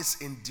always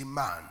in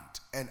demand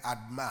and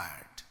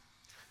admired.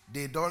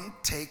 They don't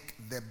take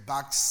the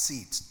back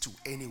seat to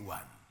anyone.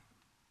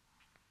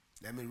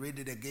 Let me read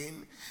it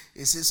again.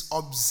 It says,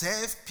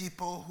 observe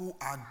people who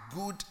are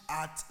good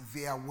at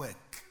their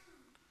work.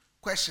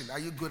 Question, are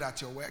you good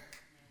at your work?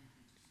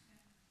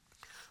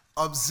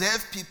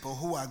 Observe people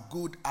who are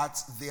good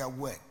at their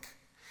work.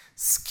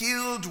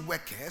 Skilled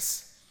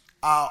workers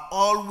are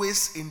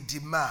always in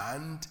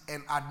demand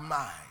and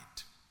admired.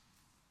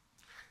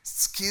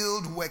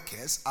 Skilled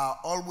workers are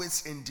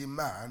always in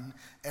demand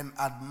and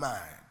admired.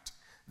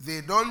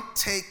 They don't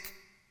take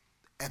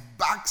a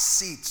back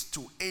seat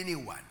to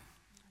anyone.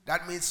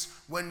 That means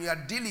when you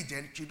are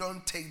diligent, you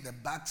don't take the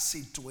back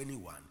seat to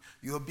anyone.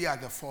 You'll be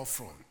at the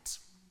forefront.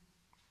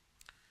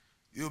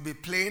 You'll be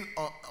playing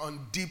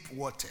on deep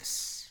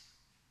waters.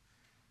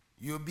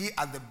 You'll be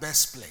at the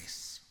best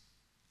place.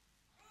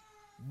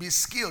 Be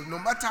skilled, no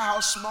matter how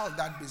small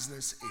that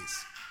business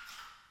is.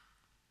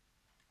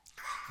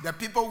 The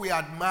people we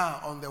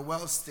admire on the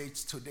world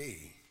stage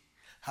today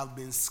have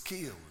been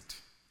skilled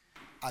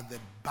at the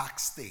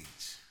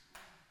backstage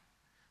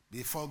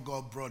before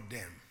God brought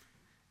them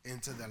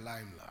into the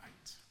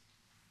limelight.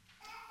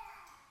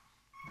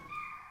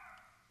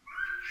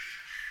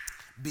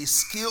 Be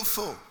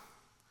skillful.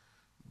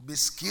 Be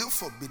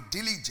skillful. Be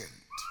diligent.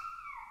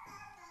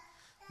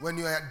 When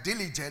you are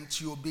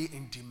diligent, you'll be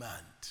in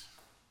demand.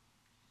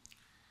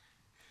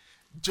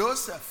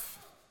 Joseph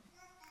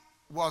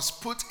was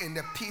put in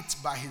the pit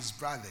by his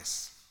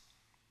brothers.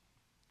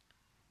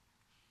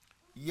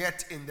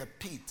 Yet in the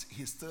pit,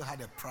 he still had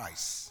a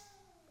price.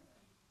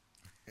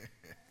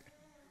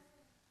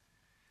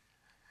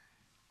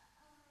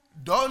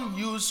 Don't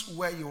use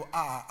where you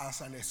are as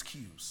an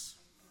excuse.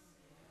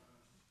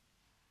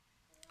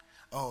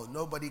 Oh,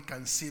 nobody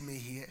can see me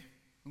here.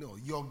 No,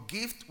 your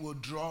gift will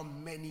draw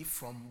many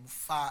from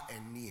far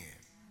and near.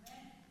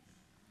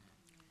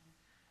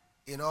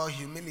 In all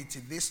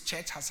humility, this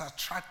church has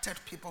attracted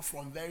people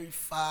from very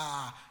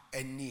far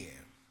and near.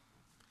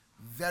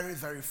 Very,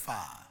 very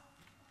far.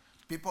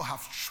 People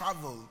have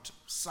traveled,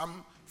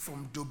 some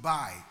from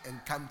Dubai,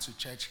 and come to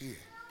church here.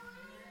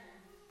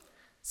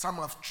 Some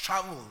have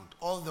traveled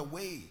all the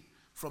way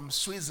from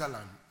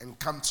Switzerland and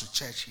come to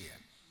church here.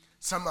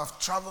 Some have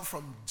traveled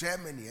from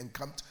Germany and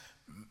come to...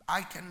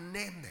 I can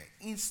name them.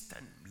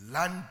 Eastern,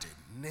 London,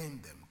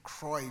 name them.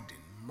 Croydon,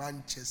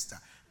 Manchester.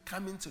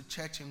 Coming to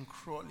church in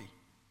Crawley,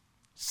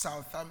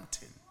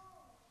 Southampton.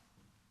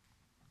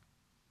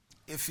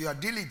 If you are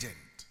diligent,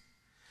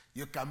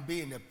 you can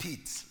be in a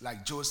pit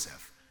like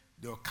Joseph.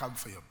 They'll come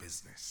for your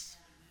business.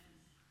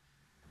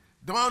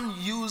 Don't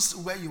use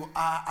where you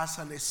are as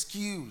an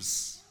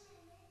excuse.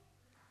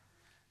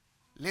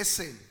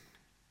 Listen,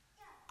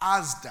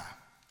 Asda,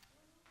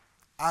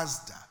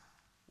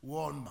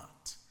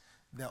 Walmart,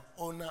 the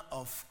owner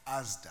of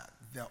Asda,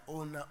 the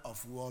owner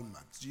of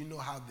Walmart. Do you know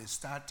how they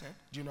started?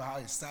 Do you know how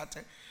he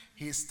started?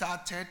 He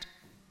started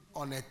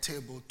on a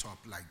tabletop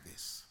like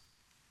this.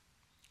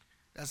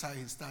 That's how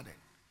he started.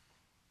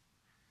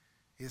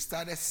 He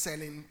started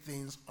selling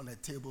things on a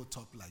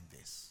tabletop like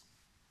this.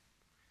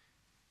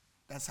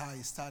 That's how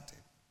he started,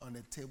 on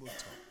a tabletop.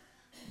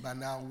 But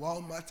now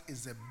Walmart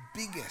is the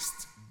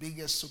biggest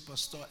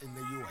superstore in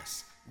the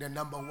US. The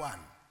number one.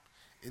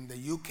 In the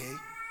UK,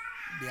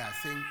 they are, I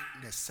think,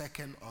 the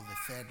second or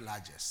the third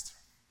largest.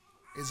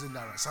 Isn't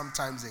that right?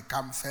 Sometimes they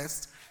come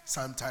first,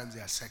 sometimes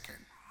they are second.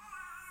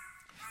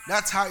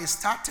 That's how it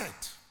started.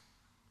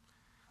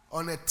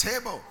 On a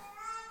table.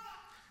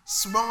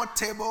 Small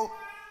table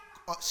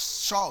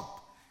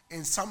shop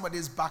in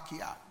somebody's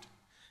backyard.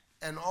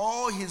 And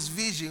all his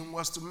vision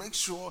was to make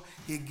sure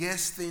he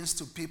gets things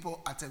to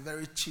people at a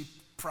very cheap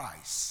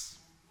price.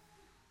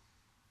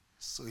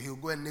 So he'll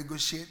go and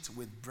negotiate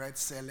with bread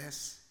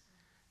sellers.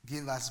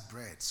 Give us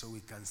bread so we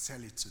can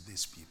sell it to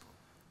these people.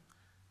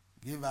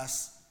 Give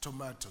us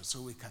tomatoes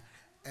so we can.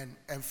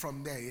 And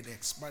from there it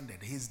expanded.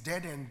 He's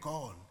dead and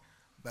gone,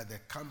 but the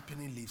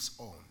company lives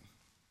on.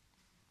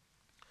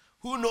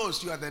 Who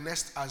knows you are the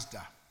next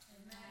Asda?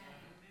 Amen.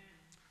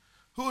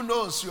 Who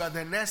knows you are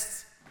the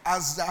next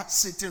Asda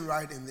sitting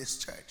right in this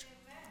church?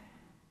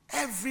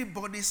 Amen.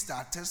 Everybody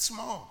started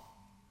small.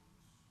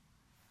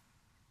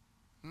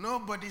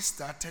 Nobody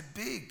started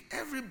big.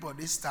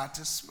 Everybody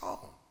started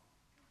small.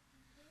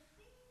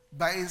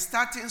 By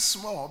starting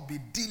small, be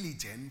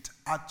diligent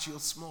at your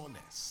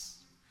smallness.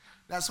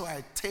 That's why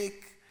I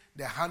take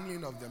the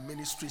handling of the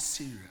ministry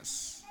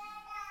serious.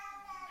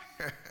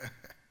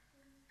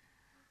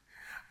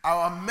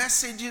 Our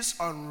messages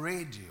on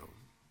radio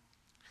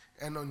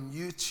and on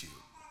YouTube,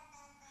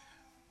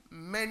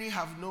 many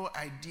have no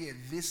idea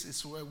this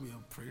is where we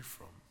operate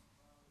from.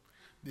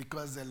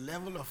 Because the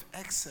level of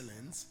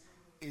excellence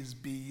is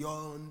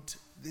beyond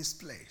this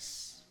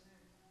place.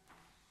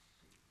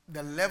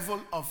 The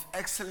level of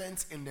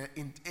excellence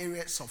in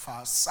areas of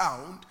our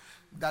sound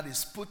that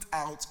is put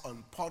out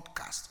on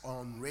podcast,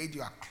 on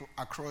radio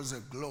across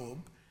the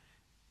globe,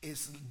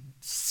 is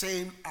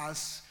same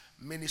as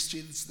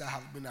ministries that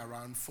have been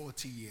around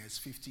 40 years,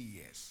 50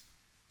 years.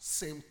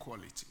 Same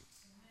quality.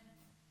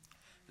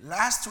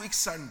 Last week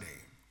Sunday,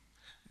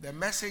 the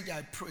message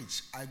I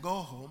preached, I go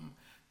home,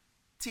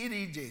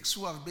 T.D. Jakes,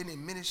 who have been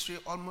in ministry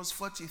almost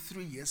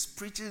 43 years,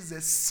 preaches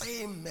the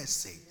same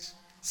message.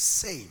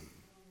 Same.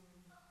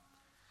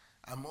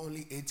 I'm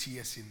only 8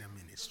 years in the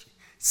ministry.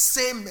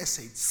 Same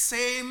message,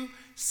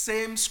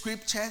 same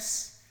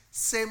scriptures,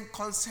 same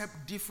concept,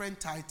 different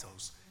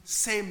titles,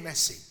 same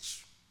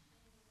message.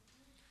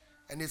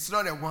 And it's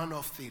not a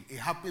one-off thing. It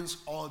happens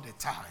all the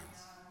time.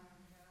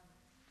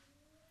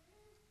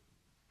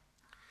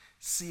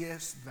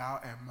 Seest thou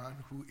a man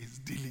who is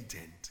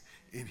diligent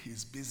in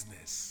his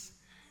business?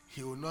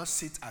 He will not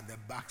sit at the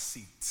back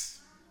seat.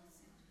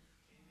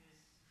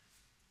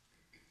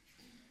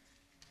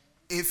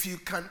 If you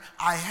can,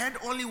 I heard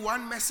only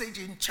one message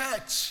in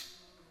church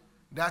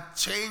that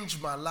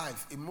changed my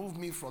life. It moved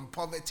me from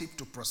poverty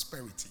to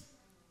prosperity.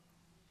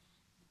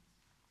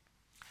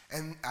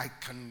 And I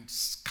can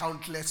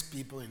countless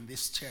people in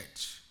this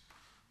church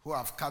who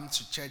have come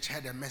to church,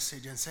 heard a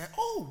message and say,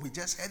 oh, we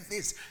just heard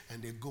this.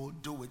 And they go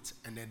do it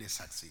and then they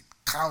succeed.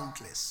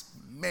 Countless,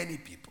 many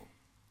people.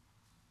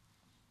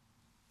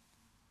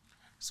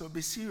 So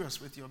be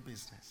serious with your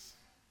business.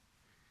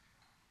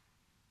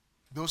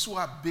 Those who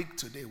are big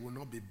today will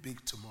not be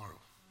big tomorrow.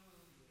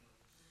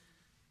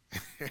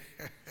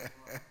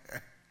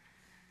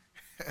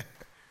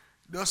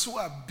 Those who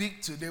are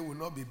big today will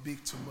not be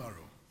big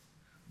tomorrow.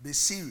 Be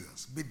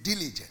serious. Be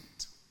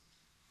diligent.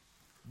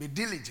 Be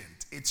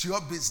diligent. It's your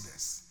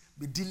business.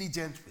 Be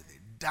diligent with it.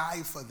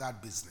 Die for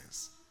that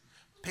business.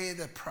 Pay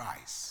the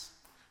price.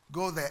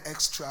 Go the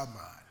extra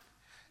mile.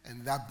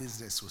 And that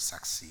business will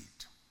succeed.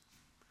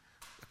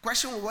 The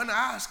question we want to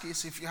ask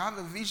is, if you have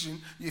a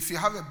vision, if you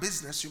have a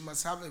business, you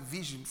must have a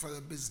vision for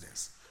the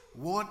business.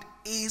 What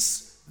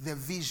is the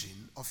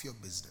vision of your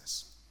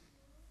business?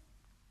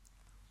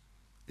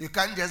 You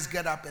can't just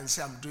get up and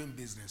say, I'm doing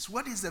business.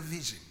 What is the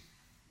vision?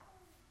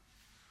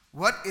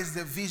 What is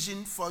the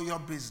vision for your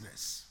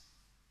business?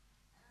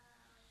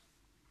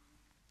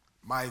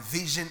 My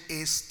vision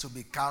is to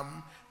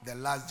become the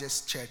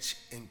largest church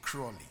in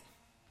Crawley.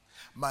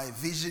 My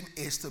vision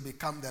is to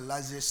become the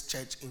largest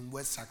church in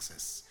West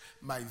Sussex.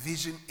 My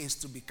vision is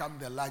to become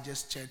the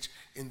largest church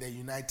in the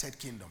United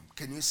Kingdom.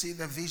 Can you see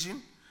the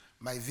vision?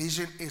 My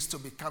vision is to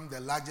become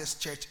the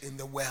largest church in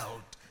the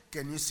world.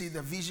 Can you see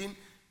the vision?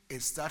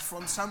 It starts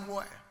from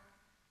somewhere.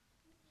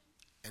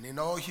 And in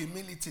all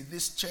humility,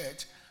 this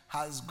church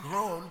has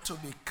grown to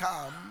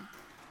become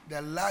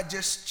the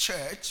largest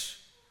church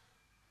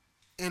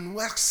in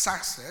West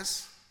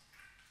Sussex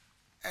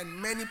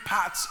and many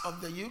parts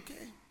of the UK.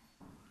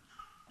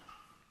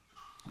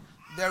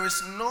 There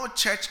is no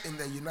church in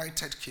the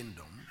United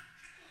Kingdom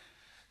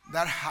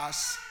that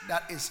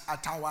is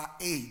at our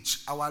age,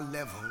 our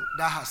level,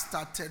 that has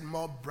started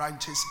more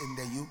branches in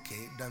the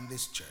UK than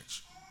this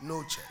church.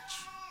 No church.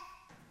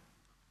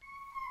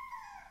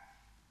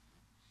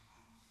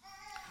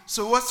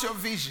 So what's your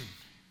vision?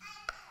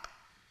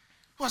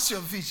 What's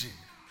your vision?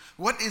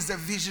 What is the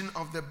vision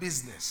of the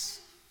business?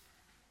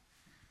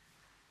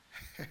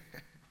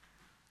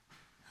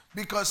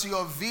 Because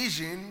your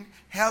vision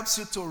helps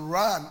you to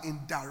run in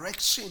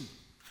direction.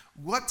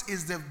 What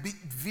is the big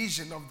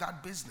vision of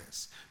that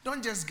business?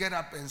 Don't just get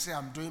up and say,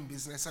 I'm doing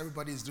business.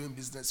 Everybody is doing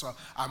business, so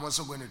I'm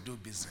also going to do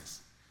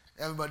business.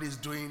 Everybody is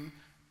doing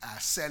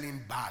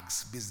selling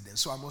bags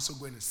business, so I'm also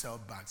going to sell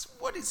bags.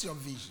 What is your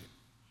vision?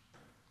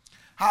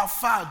 How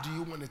far do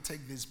you want to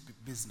take this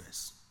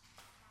business?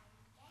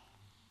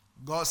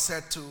 God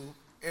said to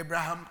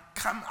Abraham,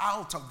 come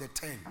out of the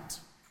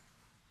tent.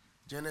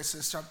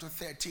 Genesis chapter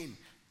 13,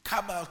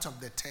 come out of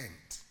the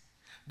tent.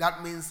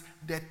 That means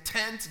the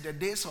tent, the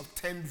days of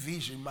tent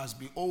vision must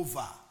be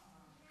over.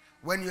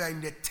 When you are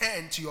in the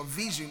tent, your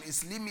vision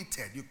is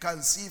limited. You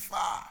can't see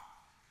far.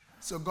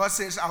 So God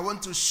says, I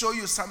want to show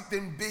you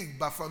something big,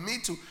 but for me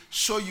to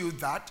show you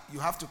that, you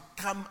have to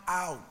come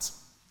out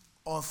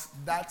of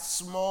that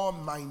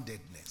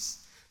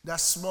small-mindedness, that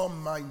small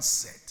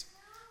mindset,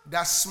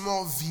 that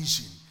small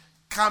vision.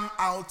 Come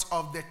out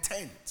of the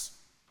tent.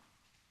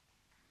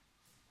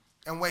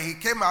 And when he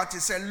came out, he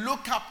said,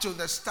 look up to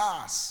the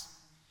stars.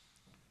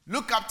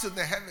 Look up to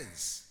the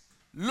heavens.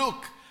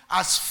 Look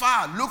as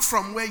far, look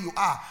from where you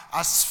are.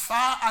 As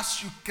far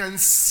as you can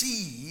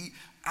see,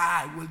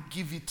 I will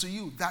give it to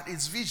you. That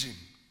is vision.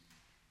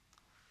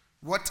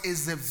 What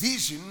is the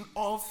vision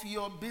of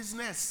your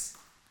business?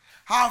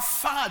 How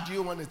far do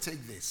you want to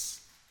take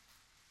this?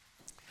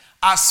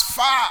 As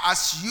far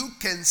as you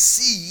can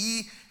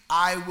see,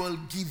 I will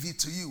give it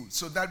to you.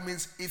 So that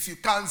means if you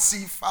can't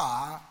see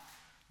far,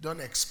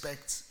 don't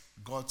expect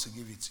God to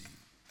give it to you.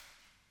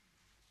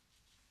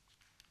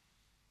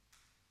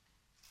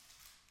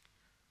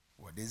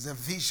 What is the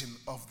vision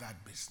of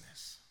that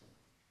business?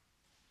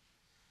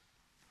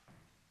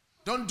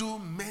 Don't do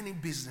many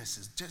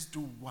businesses, just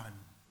do one.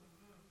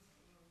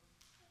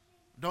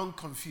 Don't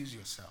confuse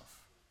yourself.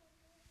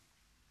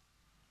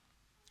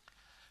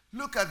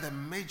 Look at the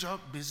major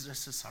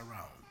businesses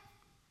around.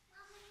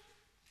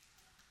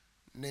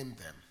 Name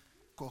them.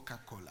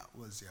 Coca-Cola,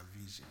 what's their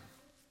vision?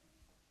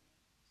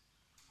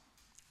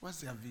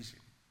 What's their vision?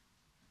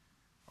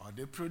 All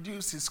they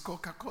produce is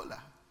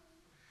Coca-Cola.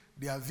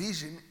 Their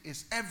vision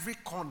is every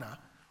corner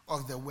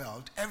of the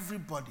world,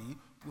 everybody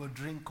will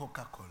drink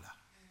Coca-Cola.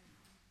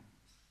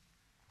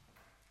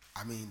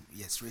 I mean,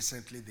 yes,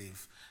 recently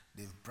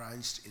they've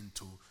branched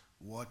into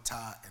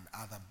water and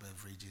other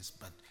beverages,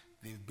 but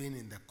they've been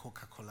in the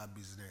Coca-Cola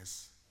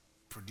business,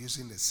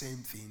 producing the same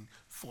thing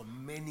for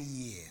many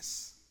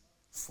years.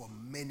 For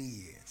many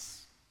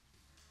years.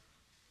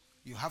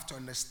 You have to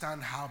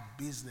understand how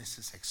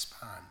businesses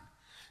expand.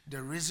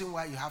 The reason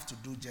why you have to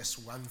do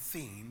just one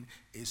thing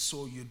is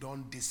so you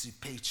don't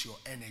dissipate your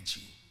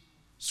energy.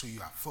 So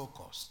you are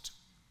focused.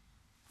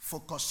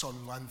 Focus on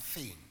one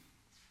thing.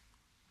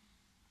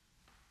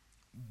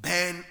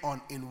 Burn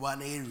on in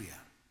one area.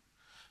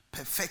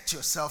 Perfect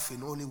yourself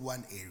in only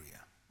one area.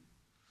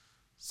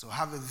 So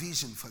have a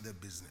vision for the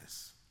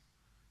business.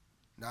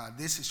 Now,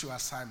 this is your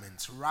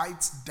assignment.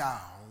 Write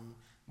down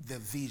the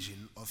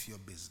vision of your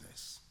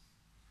business.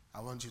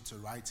 I want you to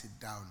write it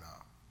down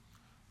now.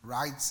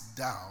 Write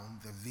down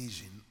the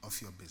vision of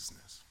your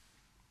business.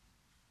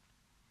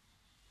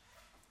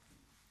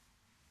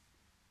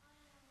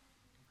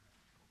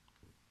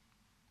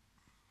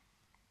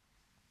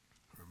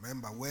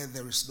 Remember, where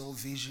there is no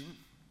vision,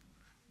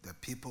 the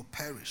people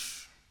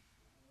perish.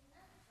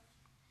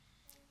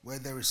 Where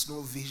there is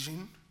no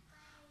vision,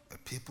 the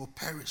people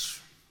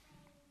perish.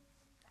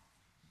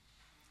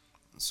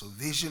 So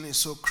vision is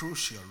so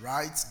crucial.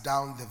 Write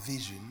down the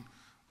vision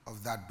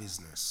of that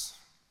business.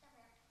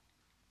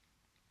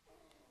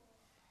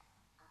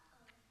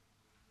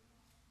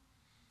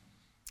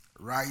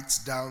 Write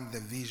down the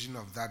vision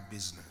of that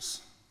business.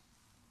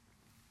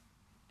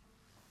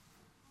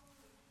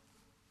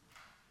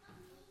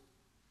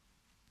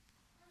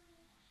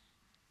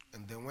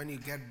 And then when you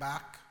get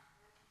back,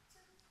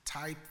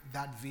 type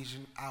that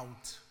vision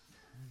out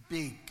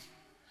big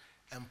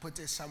and put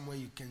it somewhere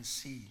you can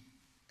see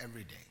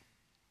every day.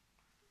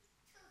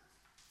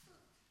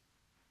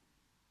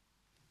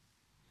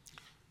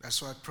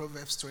 That's why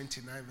Proverbs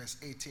 29 verse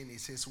 18, it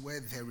says, where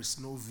there is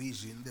no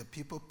vision, the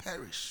people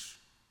perish.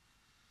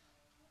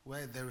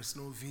 Where there is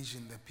no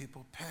vision, the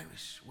people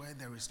perish. Where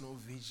there is no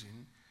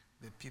vision,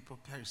 the people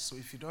perish. So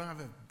if you don't have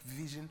a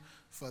vision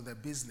for the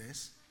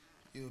business,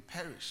 you will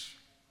perish.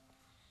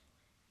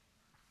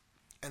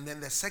 And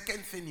then the second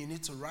thing you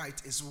need to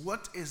write is,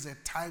 what is the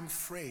time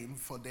frame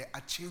for the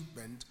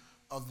achievement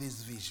of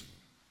this vision?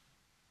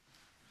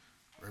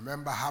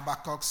 Remember,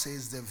 Habakkuk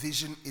says the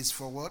vision is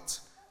for what?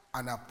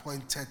 An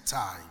appointed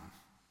time.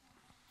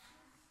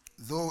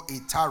 Though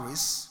it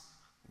tarries,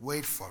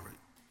 wait for it.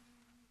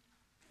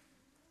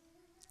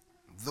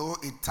 Though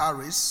it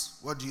tarries,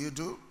 what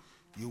do?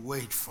 You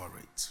wait for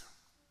it.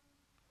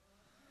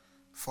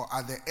 For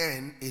at the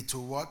end, it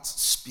will what?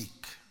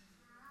 Speak.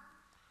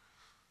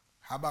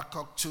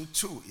 Habakkuk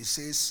 2:2, it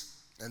says,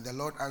 and the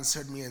Lord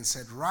answered me and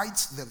said,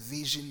 write the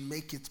vision,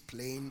 make it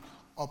plain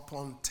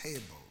upon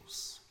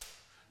tables.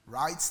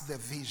 Write the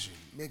vision,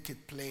 make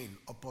it plain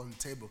upon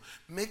table.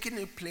 Making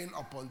it plain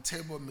upon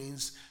table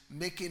means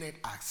making it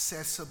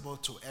accessible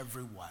to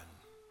everyone.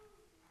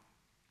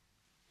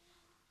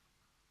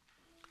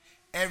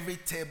 Every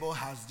table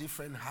has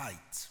different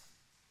height.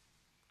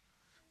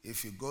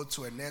 If you go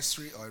to a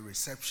nursery or a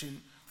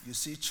reception, you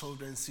see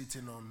children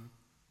sitting on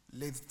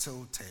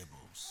little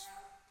tables.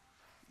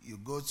 You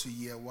go to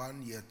year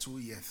 1, year 2,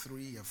 year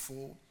 3, year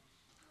 4,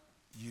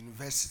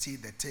 university,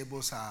 the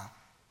tables are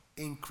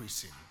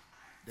increasing,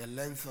 the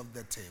length of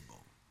the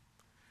table.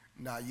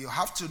 Now you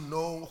have to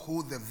know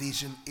who the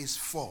vision is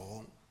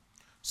for,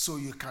 so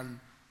you can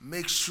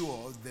make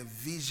sure the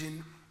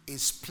vision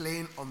is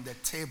plain on the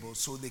table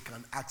so they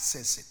can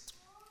access it.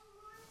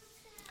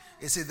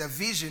 You see, the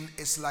vision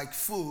is like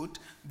food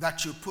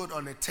that you put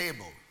on a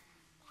table.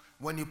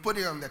 When you put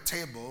it on the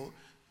table,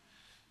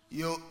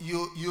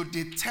 you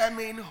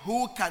determine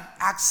who can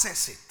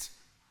access it.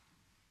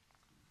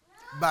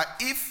 But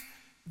if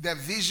the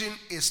vision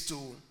is to,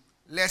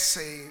 let's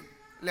say,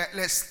 let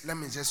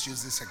me just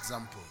use this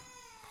example.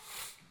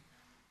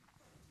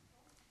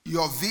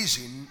 Your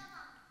vision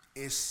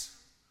is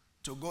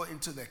to go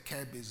into the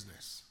care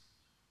business,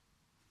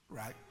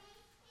 right?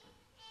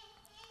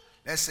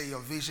 Let's say your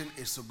vision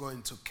is to go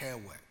into care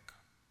work,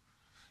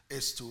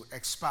 is to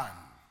expand,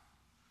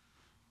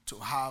 to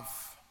have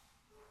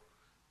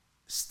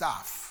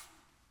staff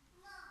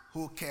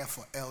who care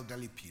for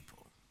elderly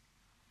people.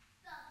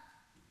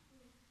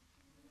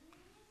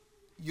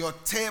 Your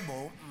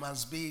table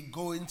must be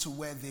going to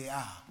where they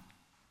are.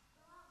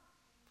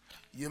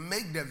 You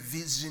make the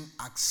vision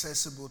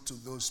accessible to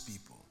those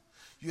people.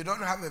 You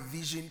don't have a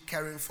vision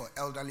caring for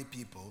elderly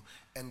people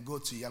and go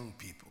to young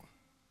people.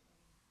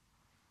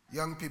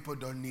 Young people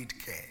don't need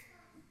care.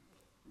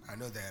 I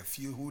know there are a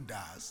few who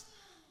does,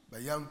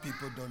 but young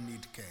people don't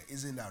need care.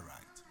 Isn't that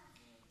right?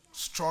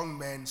 Strong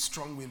men,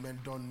 strong women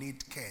don't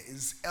need care.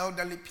 It's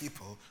elderly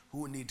people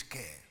who need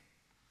care.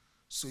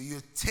 So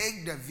you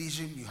take the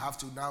vision, you have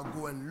to now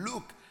go and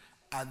look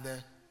at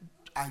the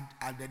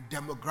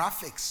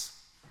demographics.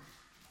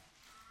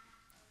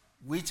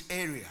 Which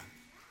area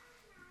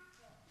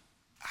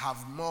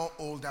have more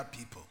older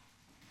people?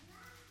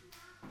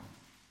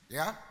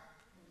 Yeah?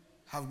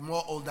 Have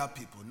more older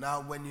people.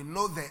 Now, when you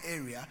know the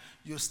area,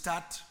 you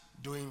start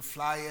doing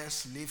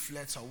flyers,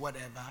 leaflets, or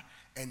whatever,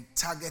 and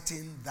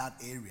targeting that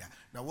area.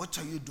 Now, what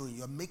are you doing?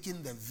 You're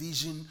making the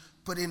vision,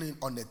 putting it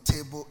on the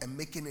table, and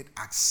making it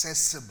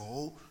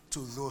accessible to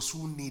those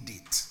who need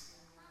it.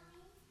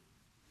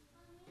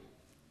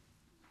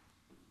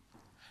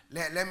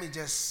 Let me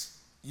just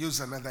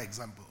use another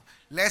example.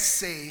 Let's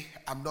say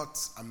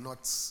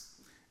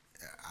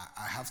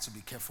I have to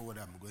be careful what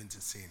I'm going to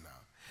say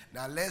now.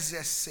 Now, let's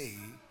just say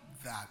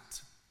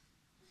that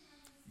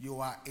you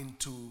are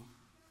into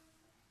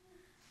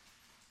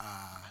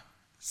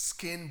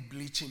skin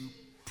bleaching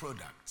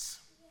products,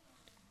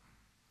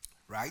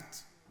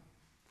 right?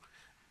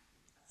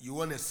 You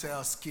want to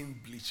sell skin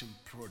bleaching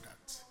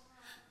products.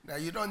 Now,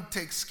 you don't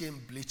take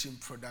skin bleaching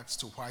products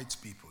to white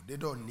people. They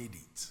don't need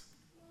it.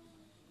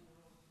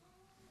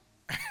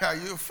 Are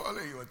you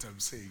following what I'm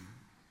saying?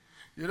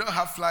 You don't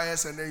have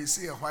flyers and then you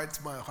see a white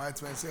man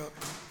say, oh,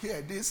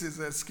 here, this is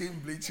a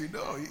skin bleaching.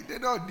 No, they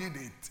don't need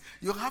it.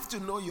 You have to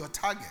know your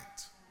target.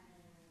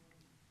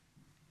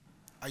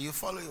 Are you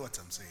following what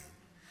I'm saying?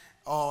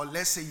 Or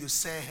let's say you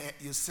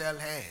sell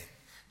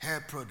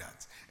hair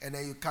products, and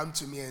then you come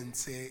to me and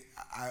say,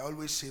 I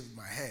always shave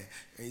my hair.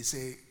 And you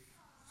say,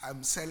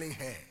 I'm selling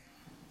hair.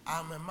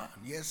 I'm a man.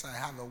 Yes, I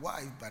have a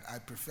wife, but I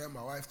prefer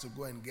my wife to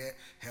go and get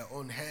her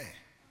own hair.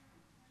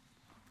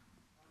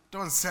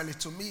 Don't sell it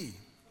to me.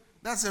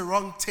 That's a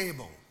wrong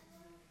table.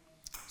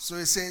 So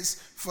it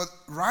says,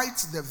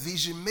 write the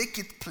vision, make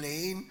it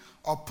plain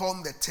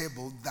upon the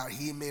table, that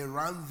he may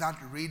run that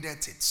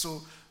readeth it.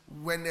 So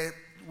when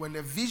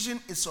a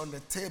vision is on the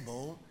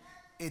table,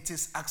 it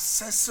is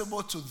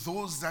accessible to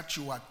those that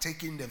you are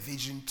taking the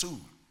vision to,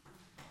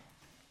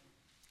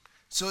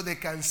 so they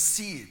can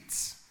see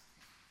it.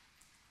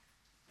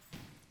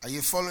 Are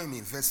you following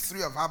me? Verse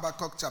 3 of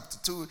Habakkuk chapter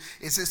 2,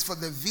 it says, for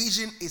the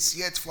vision is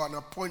yet for an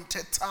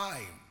appointed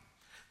time.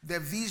 The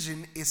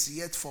vision is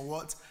yet for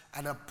what?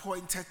 An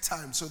appointed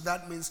time. So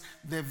that means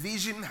the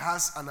vision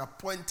has an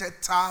appointed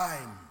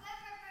time.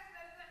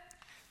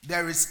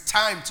 There is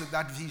time to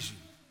that vision.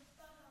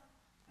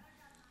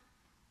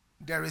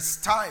 There is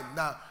time.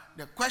 Now,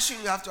 the question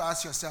you have to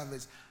ask yourself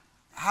is,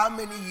 how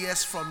many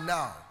years from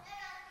now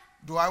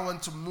Do I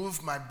want to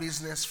move my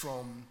business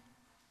from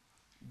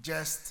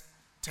just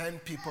 10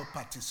 people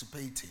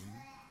participating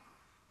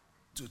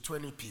to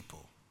 20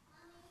 people,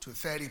 to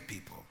 30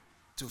 people,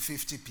 to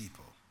 50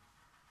 people?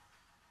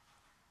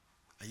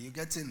 Are you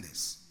getting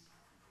this?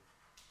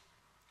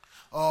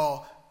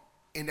 Or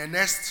in the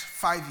next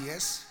 5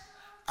 years,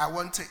 I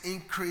want to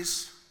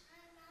increase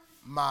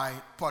my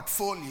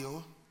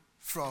portfolio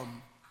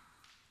from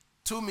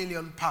 £2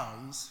 million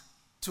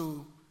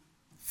to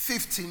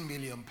 £15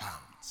 million.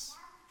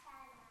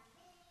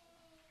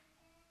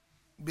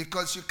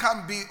 Because you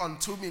can't be on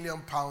 £2 million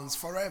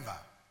forever.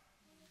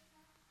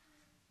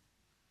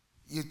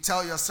 You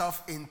tell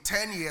yourself in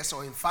 10 years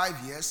or in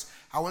 5 years,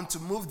 I want to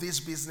move this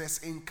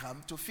business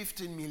income to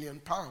 £15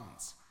 million.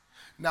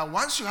 Now,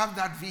 once you have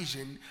that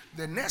vision,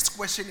 the next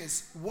question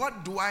is,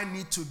 what do I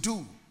need to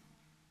do?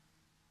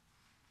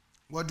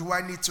 What do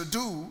I need to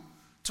do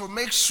to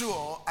make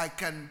sure I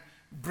can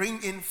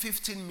bring in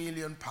 £15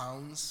 million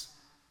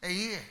a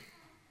year?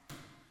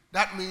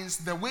 That means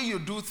the way you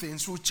do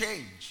things will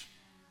change.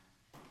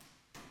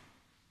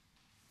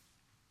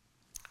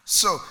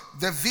 So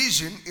the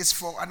vision is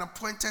for an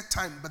appointed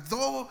time, but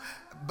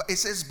it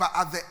says, but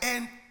at the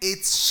end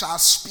it shall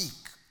speak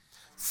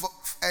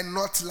and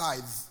not lie.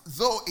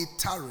 Though it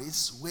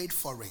tarries, wait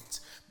for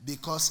it,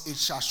 because it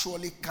shall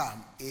surely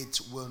come,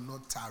 it will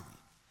not tarry.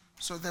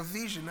 So the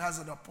vision has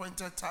an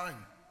appointed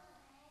time.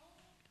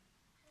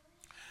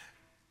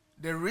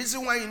 The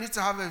reason why you need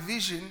to have a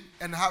vision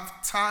and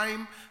have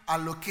time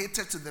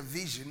allocated to the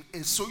vision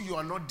is so you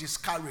are not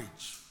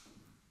discouraged.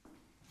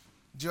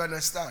 Do you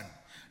understand?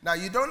 Now,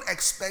 you don't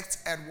expect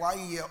a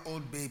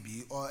 1-year-old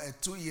baby or a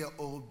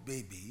 2-year-old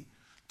baby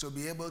to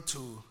be able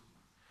to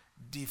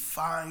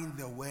define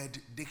the word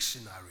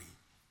dictionary.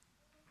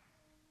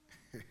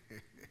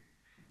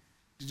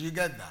 Did you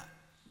get that?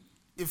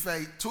 If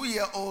a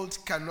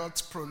 2-year-old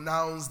cannot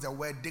pronounce the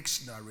word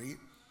dictionary,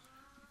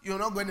 you're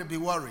not going to be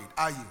worried,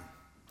 are you?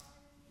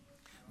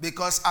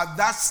 Because at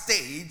that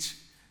stage,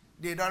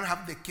 they don't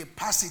have the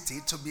capacity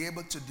to be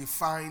able to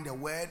define the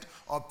word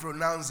or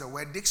pronounce the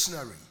word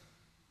dictionary.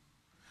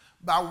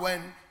 But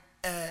when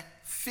a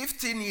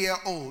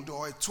 15-year-old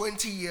or a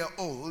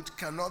 20-year-old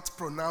cannot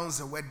pronounce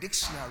the word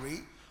dictionary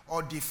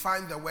or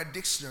define the word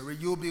dictionary,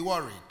 you'll be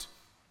worried.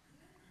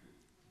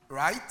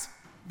 Right?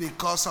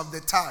 Because of the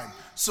time.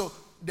 So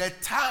the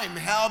time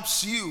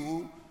helps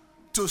you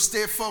to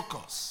stay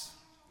focused.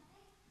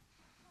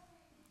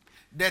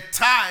 The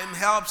time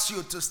helps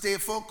you to stay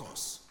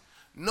focused.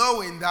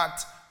 Knowing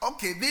that,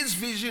 okay, this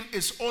vision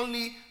is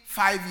only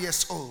 5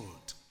 years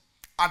old.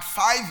 At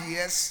 5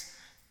 years,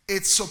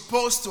 it's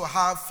supposed to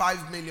have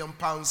 £5 million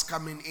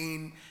coming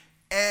in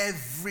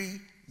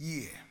every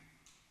year.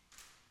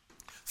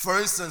 For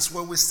instance,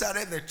 when we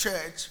started the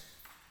church,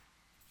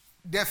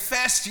 the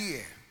first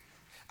year,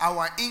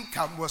 our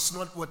income was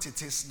not what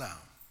it is now.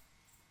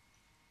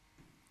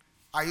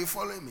 Are you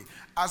following me?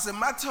 As a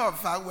matter of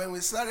fact, when we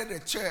started the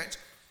church,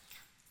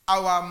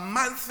 our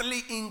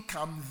monthly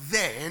income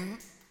then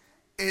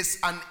is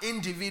an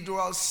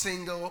individual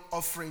single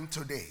offering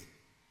today.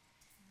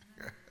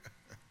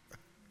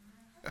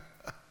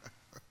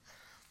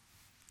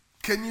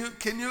 Can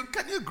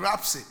you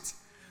grasp it?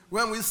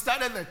 When we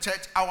started the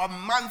church, our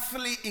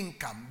monthly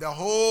income, the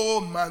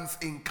whole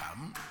month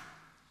income,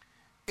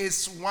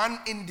 is one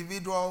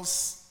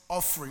individual's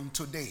offering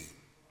today.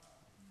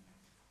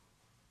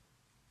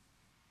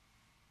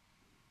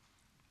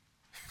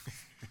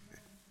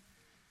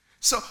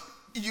 So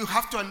you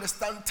have to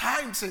understand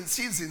times and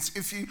seasons.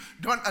 If you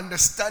don't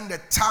understand the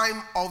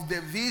time of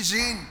the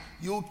vision,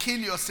 you'll kill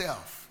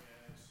yourself.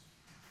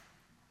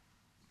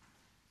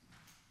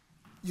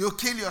 You'll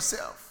kill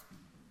yourself.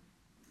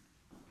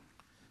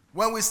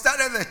 When we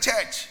started the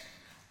church,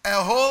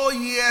 a whole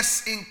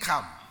year's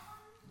income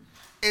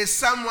is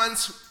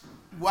someone's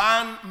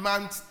 1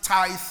 month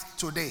tithe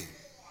today.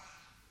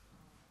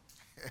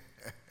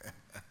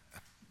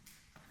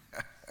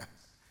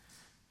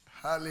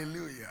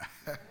 Hallelujah.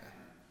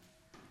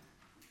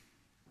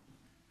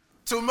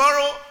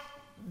 Tomorrow,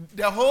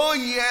 the whole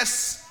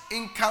year's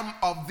income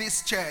of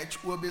this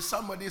church will be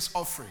somebody's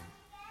offering.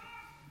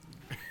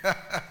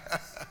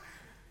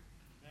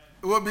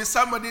 It will be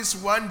somebody's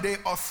one-day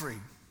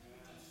offering.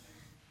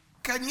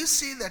 Can you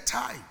see the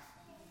time?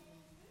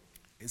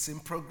 It's in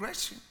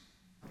progression.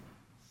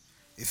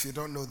 If you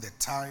don't know the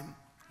time,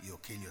 you'll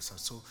kill yourself.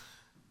 So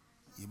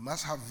you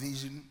must have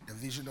vision, the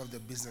vision of the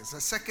business.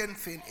 The second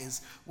thing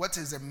is, what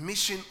is the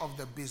mission of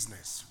the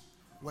business?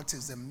 What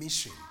is the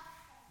mission?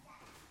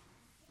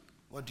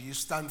 What do you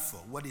stand for?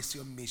 What is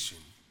your mission?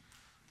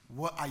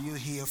 What are you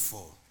here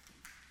for?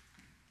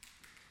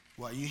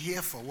 What are you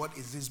here for? What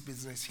is this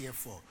business here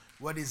for?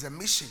 What is the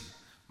mission?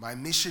 My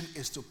mission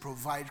is to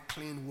provide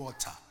clean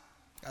water.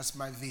 That's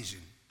my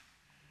vision.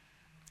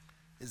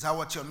 Is that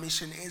what your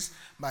mission is?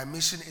 My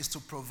mission is to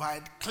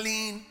provide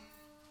clean,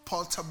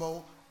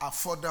 portable,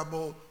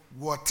 affordable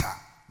water.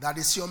 That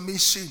is your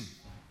mission.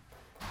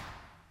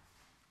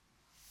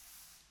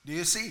 Do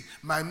you see?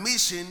 My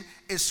mission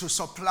is to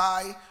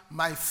supply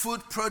my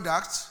food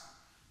products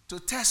to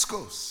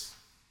Tesco's.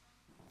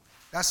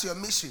 That's your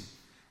mission.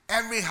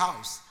 Every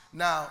house.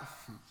 Now,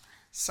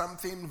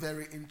 something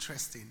very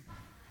interesting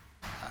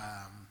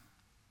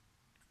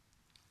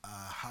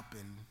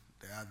happened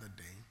the other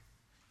day.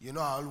 You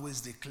know, I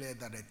always declare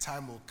that a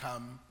time will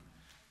come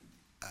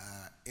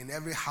in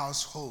every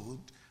household,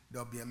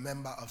 there'll be a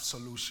member of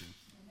Solution.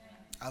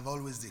 I've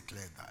always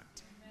declared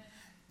that.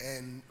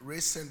 And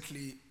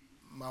recently,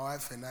 my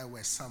wife and I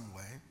were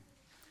somewhere,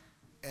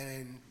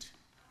 and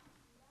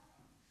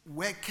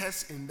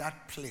workers in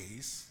that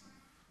place,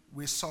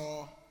 we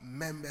saw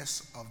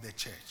members of the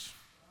church.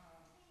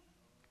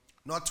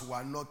 Not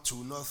one, not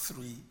two, not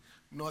three,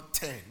 not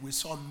 10. We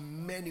saw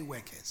many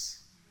workers.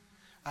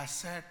 My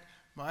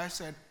wife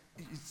said,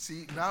 you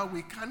see, now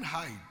we can't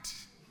hide.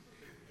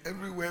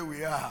 Everywhere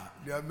we are,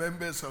 there are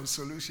members of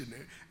Solution.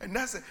 And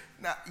that's it.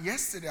 Now,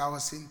 yesterday I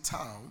was in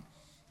town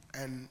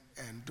and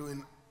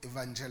doing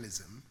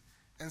evangelism,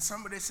 and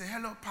somebody said,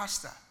 hello,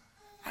 pastor.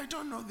 I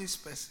don't know this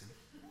person.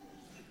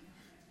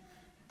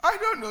 I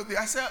don't know this.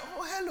 I said,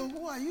 oh, hello,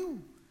 who are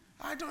you?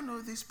 I don't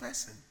know this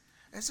person.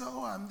 I said,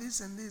 oh, I'm this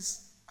and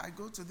this. I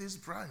go to this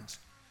branch.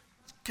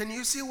 Can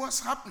you see what's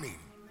happening?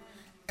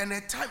 And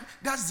at time,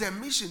 that's their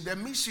mission. Their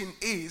mission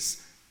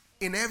is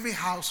in every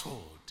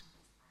household,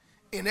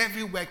 in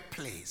every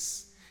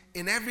workplace,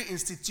 in every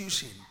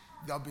institution,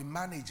 there'll be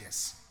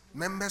managers.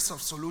 Members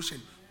of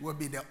Solution will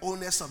be the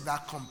owners of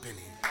that company.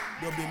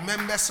 There'll be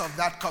members of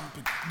that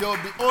company. There'll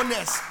be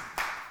owners.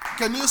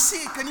 Can you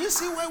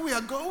see where we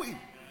are going?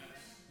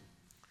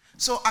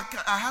 So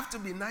I have to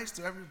be nice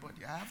to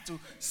everybody. I have to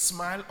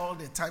smile all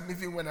the time,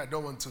 even when I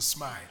don't want to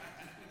smile.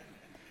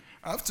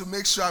 I have to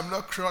make sure I'm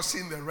not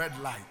crossing the red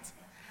light.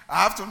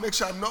 I have to make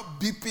sure I'm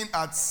not beeping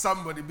at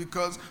somebody,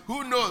 because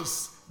who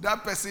knows,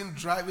 that person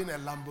driving a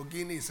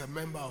Lamborghini is a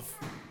member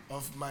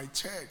of my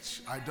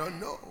church. I don't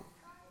know.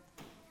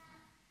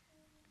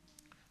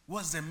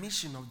 What's the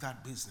mission of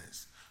that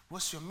business?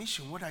 What's your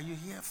mission? What are you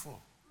here for?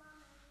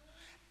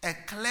 A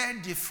clear,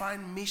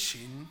 defined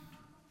mission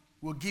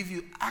will give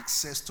you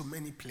access to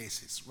many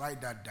places.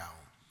 Write that down.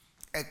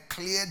 A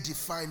clear,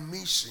 defined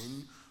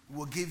mission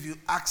will give you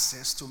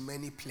access to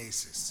many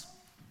places.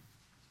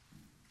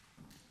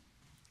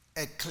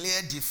 A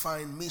clear,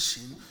 defined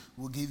mission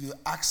will give you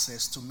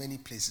access to many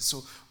places.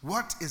 So,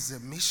 what is the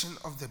mission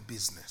of the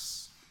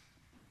business?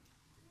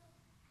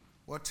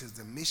 What is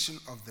the mission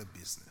of the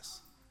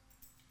business?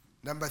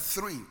 Number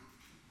 3,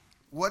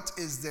 what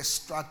is the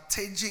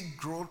strategic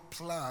growth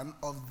plan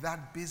of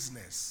that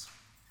business?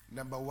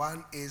 Number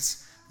 1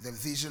 is the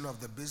vision of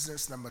the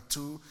business. Number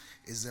 2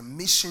 is the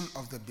mission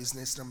of the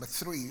business. Number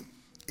 3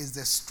 is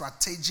the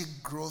strategic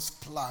growth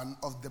plan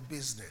of the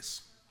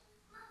business.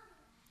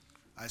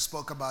 I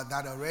spoke about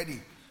that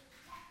already.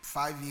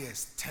 5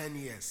 years, 10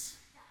 years.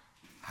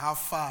 How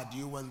far do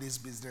you want this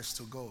business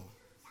to go?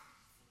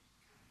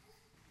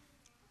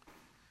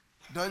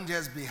 Don't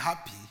just be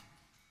happy.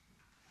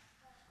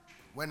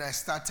 When I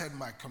started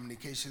my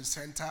communication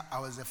center, I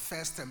was the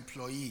first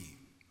employee.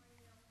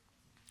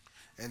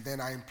 And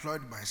then I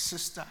employed my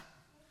sister.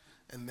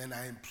 And then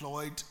I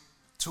employed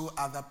 2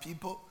 other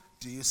people.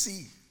 Do you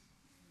see?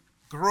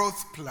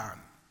 Growth plan.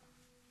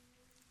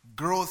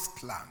 Growth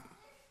plan.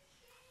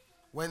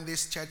 When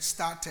this church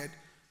started,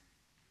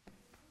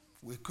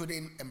 we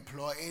couldn't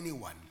employ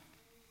anyone.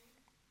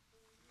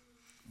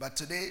 But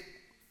today,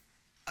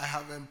 I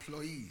have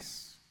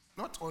employees,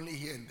 not only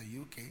here in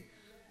the UK,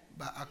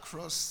 but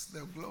across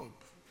the globe.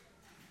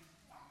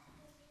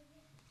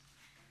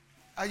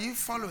 Are you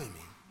following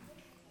me?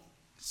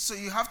 So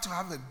you have to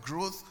have a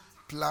growth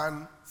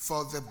plan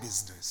for the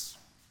business.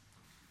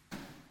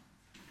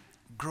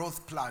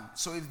 Growth plan.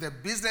 So if the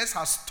business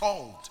has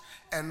stalled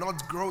and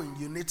not growing,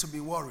 you need to be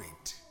worried.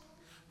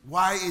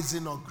 Why is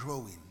it not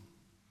growing?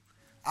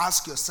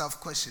 Ask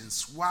yourself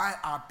questions. Why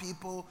are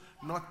people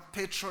not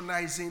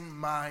patronizing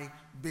my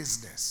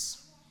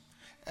business?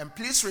 And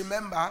please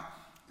remember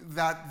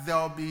that there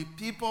will be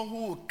people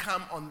who will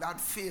come on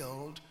that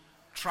field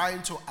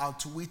trying to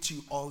outwit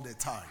you all the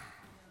time.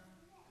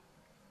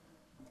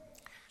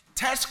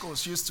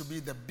 Tesco's used to be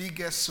the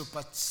biggest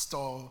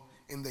superstore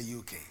in the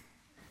UK.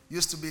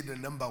 Used to be the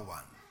number 1.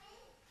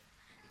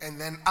 And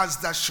then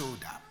Asda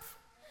showed up.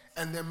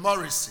 And then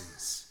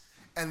Morrison's.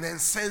 And then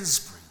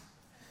Sainsbury.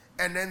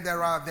 And then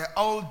there are the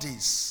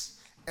Aldis.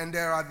 And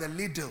there are the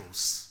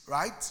Lidls.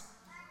 Right?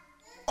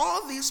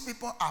 All these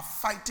people are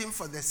fighting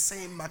for the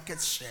same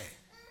market share.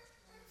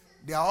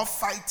 They are all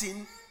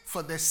fighting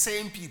for the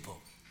same people.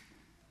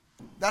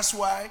 That's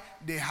why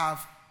they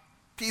have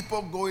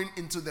people going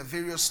into the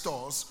various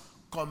stores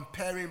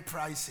comparing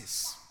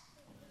prices.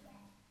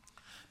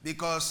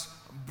 Because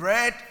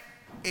bread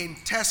in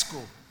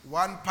Tesco,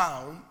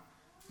 £1,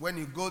 when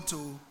you go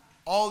to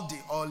Aldi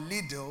or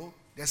Lidl,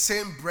 the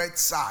same bread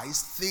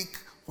size, thick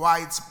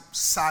white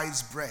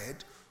size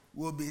bread,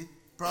 will be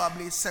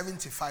probably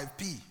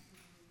 75p.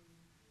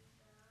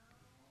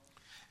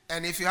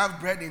 And if you have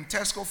bread in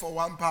Tesco for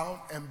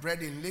 £1 and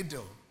bread in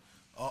Lidl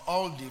or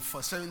Aldi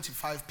for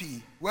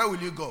 75p, where will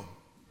you go?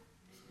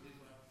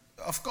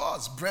 Of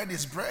course, bread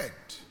is bread.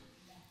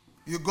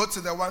 You go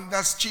to the one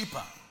that's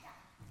cheaper.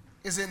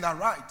 Isn't that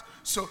right?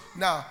 So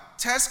now,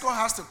 Tesco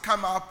has to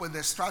come up with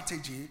a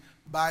strategy,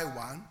 buy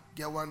one,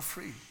 get one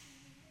free.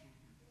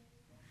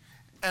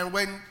 And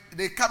when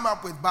they come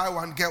up with buy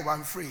one, get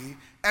one free,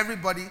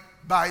 everybody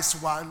buys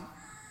one.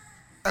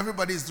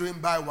 Everybody's doing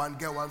buy one,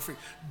 get one free.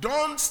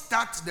 Don't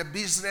start the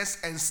business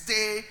and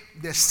stay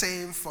the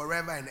same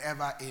forever and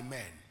ever.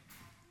 Amen.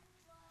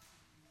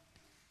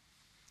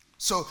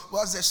 So,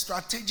 what's the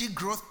strategic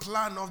growth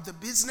plan of the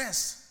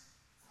business?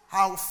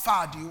 How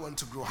far do you want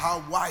to grow?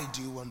 How wide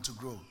do you want to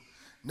grow?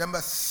 Number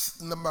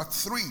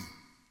three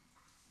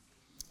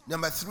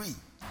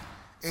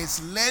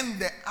is learn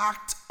the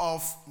act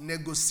of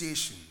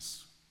negotiations.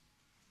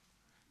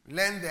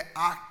 Learn the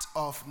act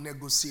of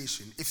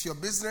negotiation. If your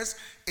business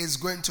is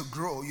going to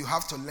grow, you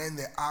have to learn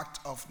the act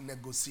of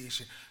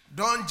negotiation.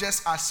 Don't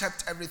just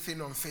accept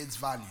everything on face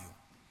value.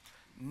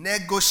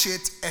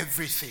 Negotiate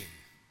everything.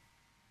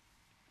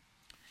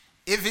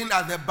 Even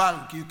at the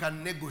bank, you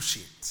can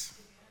negotiate.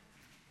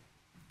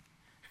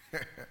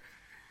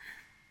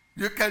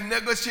 You can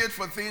negotiate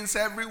for things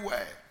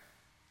everywhere.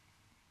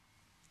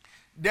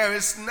 There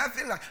is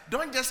nothing like,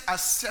 don't just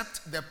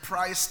accept the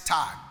price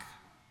tag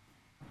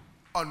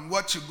on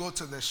what you go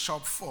to the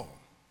shop for.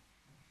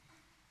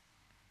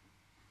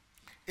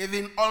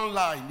 Even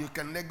online, you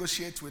can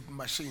negotiate with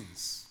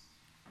machines.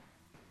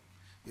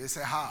 You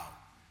say, how?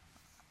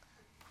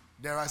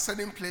 There are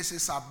certain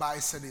places I buy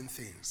certain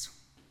things.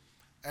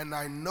 And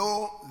I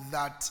know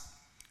that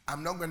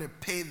I'm not going to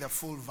pay the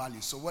full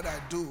value. So what I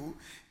do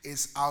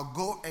is I'll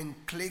go and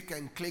click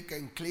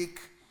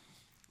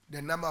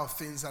the number of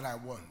things that I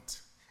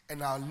want.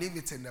 And I'll leave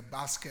it in the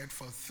basket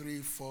for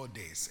 3-4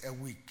 days, a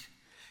week.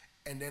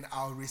 And then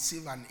I'll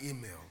receive an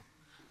email.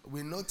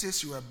 We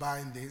notice you are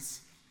buying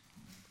this.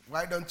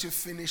 Why don't you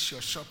finish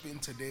your shopping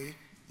today?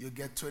 You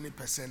get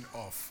 20%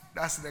 off.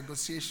 That's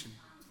negotiation.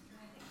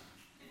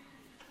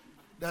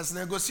 That's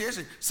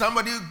negotiation.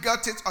 Somebody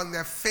got it on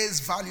their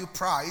face value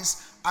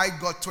price. I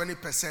got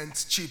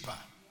 20% cheaper.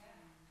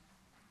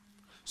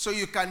 So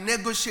you can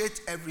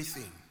negotiate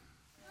everything,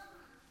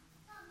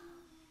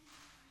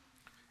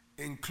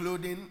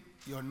 including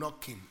your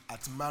knocking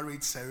at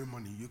marriage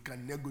ceremony. You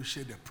can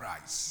negotiate the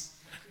price.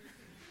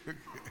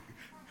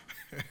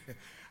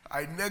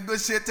 I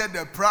negotiated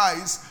the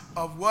price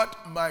of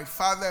what my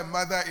father and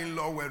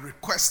mother-in-law were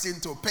requesting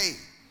to pay.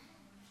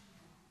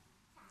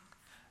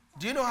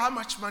 Do you know how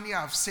much money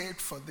I've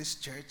saved for this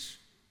church?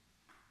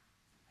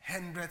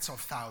 Hundreds of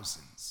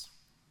thousands.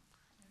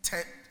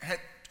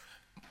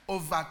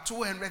 Over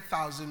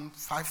 200,000,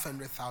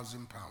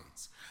 500,000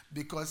 pounds.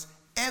 Because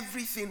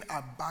everything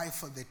I buy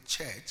for the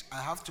church, I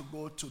have to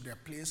go to the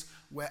place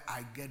where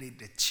I get it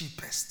the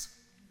cheapest.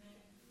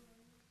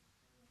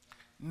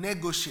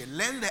 Negotiate.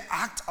 Learn the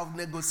act of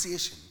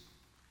negotiation.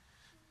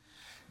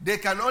 They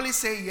can only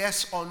say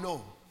yes or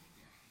no.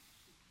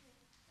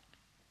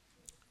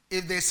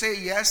 If they say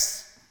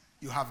yes,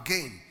 you have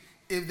gained.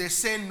 If they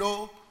say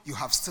no, you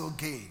have still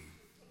gained.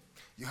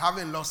 You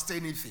haven't lost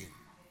anything.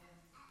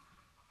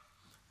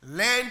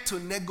 Learn to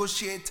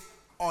negotiate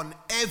on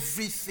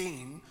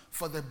everything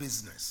for the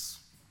business.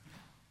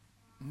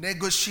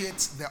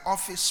 Negotiate the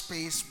office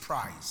space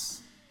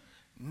price.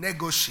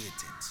 Negotiate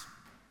it.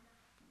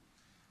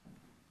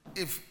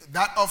 If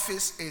that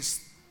office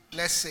is,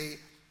 let's say,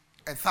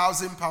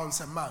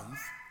 £1,000 a month,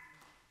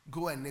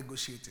 go and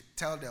negotiate it.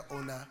 Tell the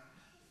owner,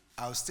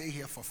 I'll stay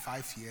here for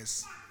 5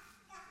 years.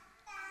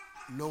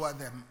 Lower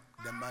the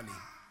money.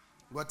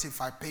 What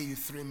if I pay you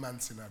 3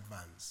 months in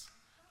advance?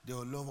 They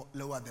will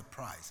lower the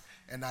price.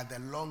 And at the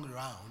long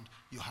round,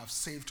 you have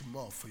saved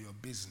more for your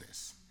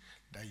business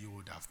than you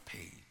would have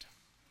paid.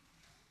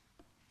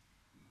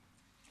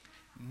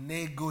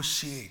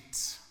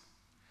 Negotiate.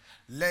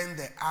 Learn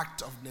the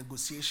act of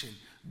negotiation.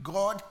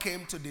 God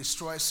came to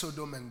destroy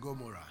Sodom and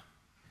Gomorrah.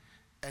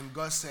 And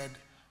God said,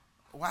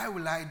 why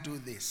will I do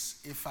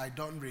this if I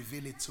don't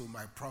reveal it to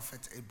my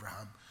prophet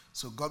Abraham?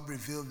 So God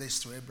revealed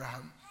this to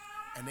Abraham.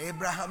 And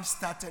Abraham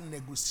started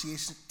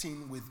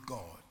negotiating with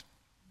God.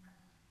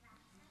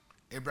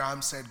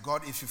 Abraham said,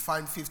 God, if you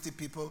find 50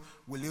 people,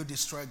 will you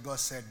destroy? God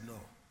said no.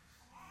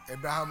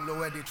 Abraham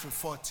lowered it to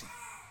 40.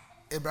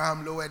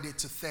 Abraham lowered it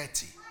to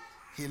 30.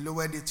 He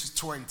lowered it to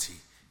 20.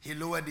 He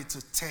lowered it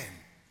to 10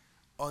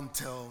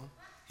 until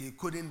he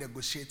couldn't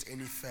negotiate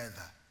any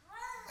further.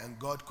 And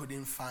God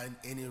couldn't find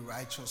any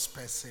righteous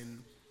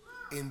person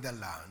in the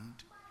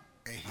land,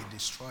 and he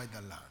destroyed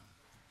the land.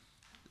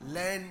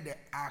 Learn the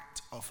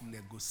act of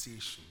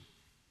negotiation.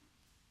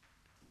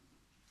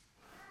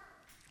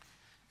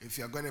 If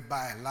you're going to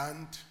buy a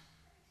land,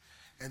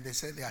 and they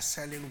say they are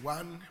selling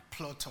one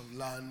plot of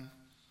land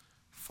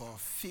for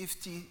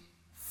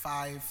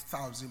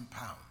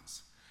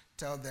 £55,000,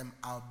 tell them,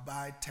 I'll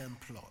buy 10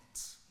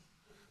 plots,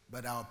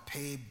 but I'll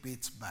pay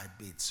bit by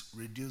bit.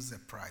 Reduce the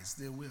price.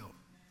 They will.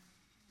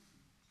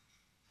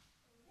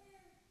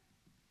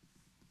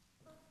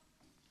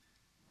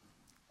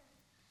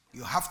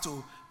 You have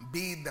to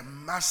be the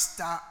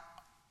master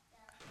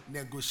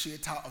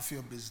negotiator of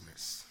your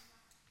business.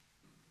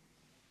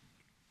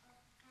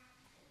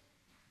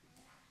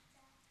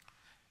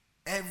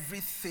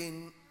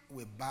 Everything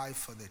we buy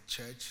for the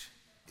church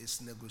is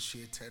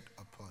negotiated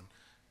upon.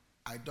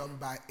 I don't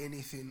buy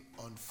anything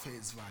on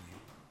face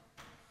value.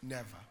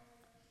 Never.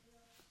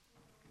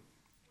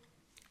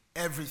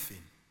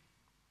 Everything.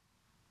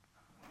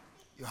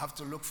 You have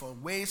to look for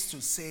ways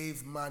to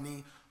save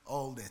money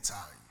all the time.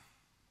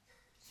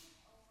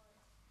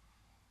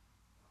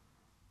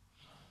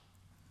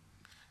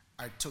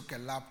 I took a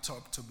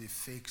laptop to be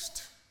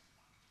fixed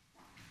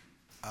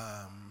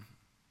a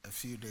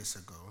few days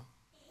ago.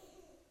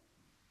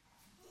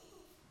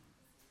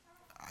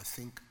 I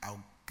think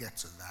I'll get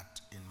to that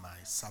in my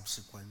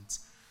subsequent.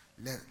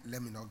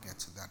 Let me not get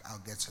to that. I'll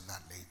get to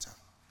that later.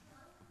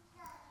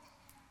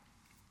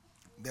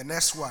 The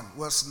next one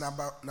was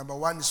number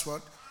one is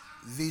what?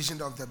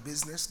 Vision of the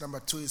business.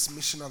 Number 2 is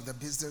mission of the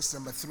business.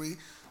 Number 3,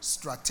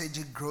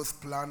 strategic growth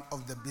plan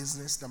of the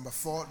business. Number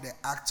 4, the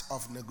act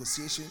of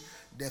negotiation.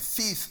 The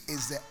 5th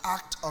is the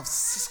act of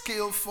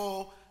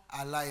skillful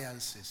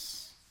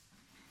alliances.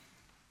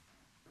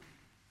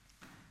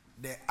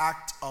 The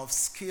act of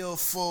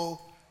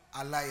skillful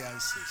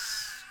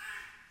alliances.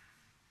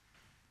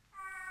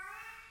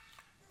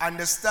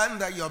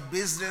 Understand that your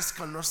business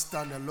cannot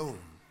stand alone.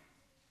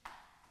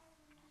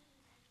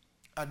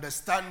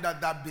 Understand that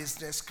that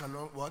business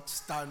cannot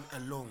stand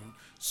alone.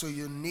 So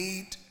you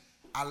need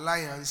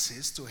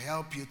alliances to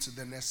help you to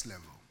the next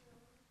level.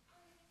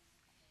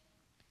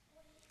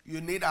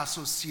 You need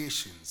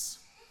associations.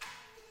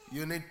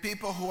 You need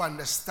people who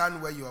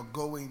understand where you are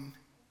going,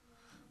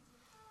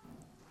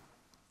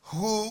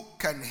 who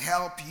can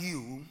help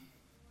you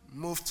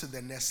move to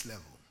the next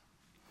level.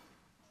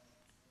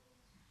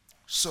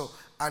 So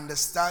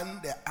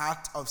understand the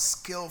art of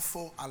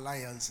skillful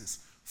alliances.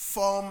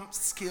 Form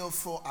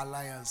skillful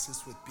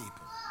alliances with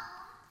people.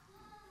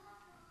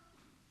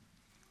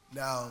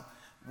 Now,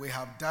 we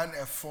have done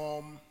a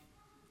form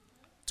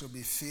to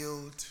be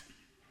filled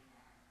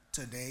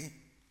today.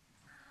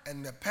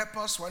 And the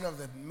purpose, one of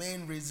the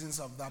main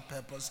reasons of that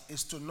purpose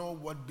is to know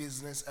what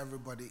business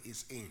everybody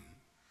is in.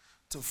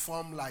 To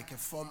form like a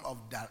form of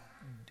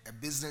a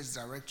business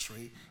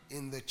directory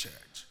in the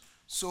church.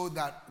 So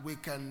that we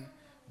can,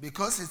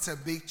 because it's a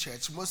big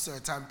church, most of the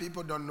time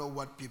people don't know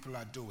what people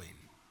are doing.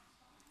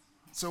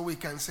 So we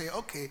can say,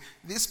 okay,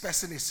 this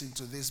person is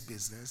into this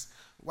business.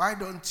 Why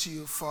don't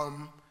you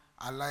form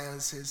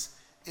alliances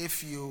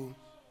if you,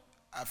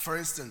 for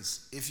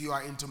instance, if you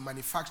are into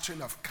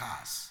manufacturing of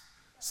cars,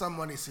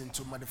 someone is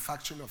into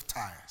manufacturing of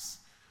tires.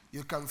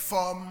 You can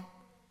form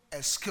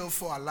a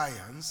skillful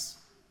alliance.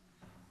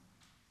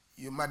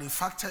 You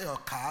manufacture your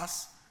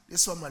cars.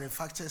 This one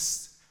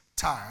manufactures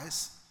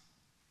tires.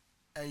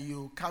 And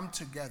you come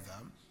together.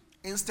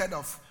 Instead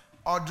of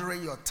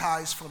ordering your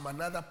tithes from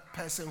another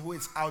person who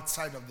is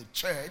outside of the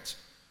church,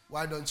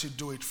 why don't you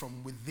do it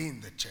from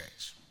within the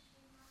church?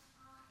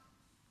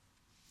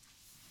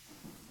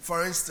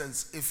 For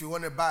instance, if you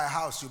want to buy a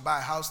house, you buy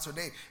a house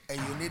today and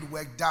you need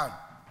work done.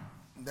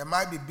 There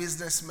might be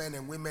businessmen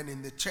and women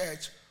in the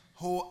church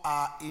who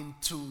are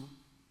into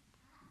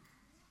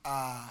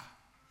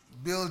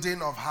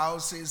building of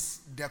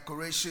houses,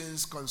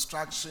 decorations,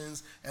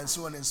 constructions, and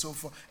so on and so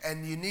forth.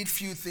 And you need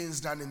few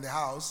things done in the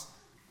house.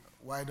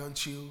 Why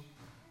don't you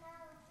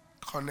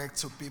connect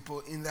to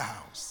people in the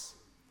house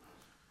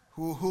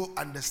who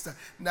understand?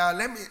 Now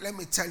let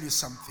me tell you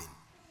something.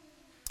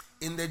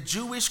 In the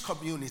Jewish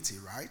community,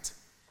 right?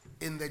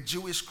 In the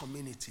Jewish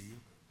community,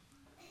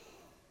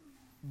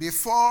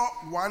 before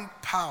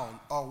 £1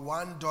 or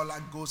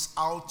 $1 goes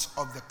out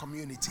of the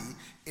community,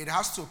 it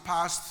has to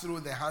pass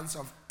through the hands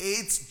of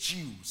 8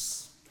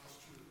 Jews.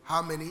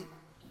 How many?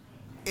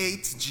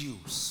 8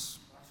 Jews.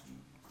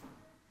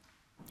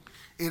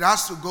 It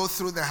has to go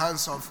through the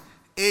hands of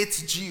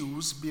 8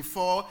 Jews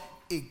before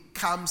it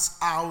comes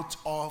out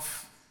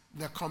of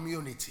the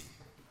community.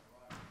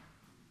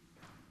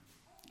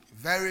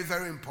 Very,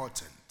 very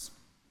important.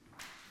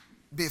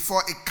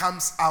 Before it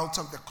comes out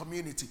of the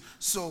community.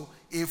 So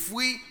if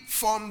we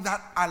form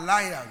that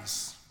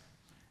alliance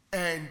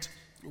and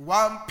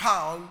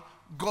 £1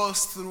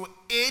 goes through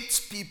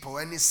 8 people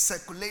and is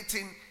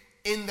circulating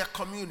in the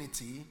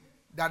community,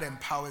 that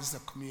empowers the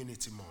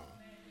community more.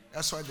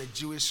 That's why the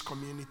Jewish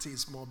community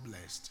is more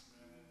blessed.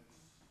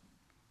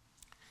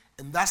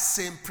 And that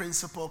same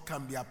principle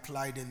can be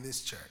applied in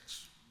this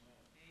church.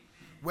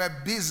 Where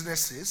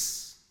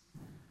businesses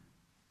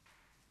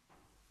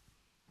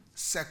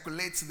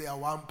circulate their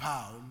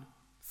 £1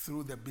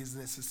 through the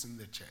businesses in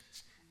the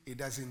church. It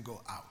doesn't go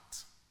out.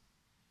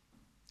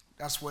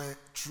 That's where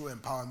true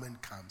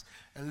empowerment comes.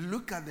 And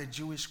look at the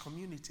Jewish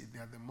community. They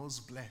are the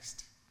most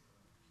blessed.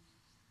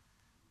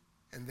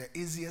 And the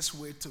easiest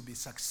way to be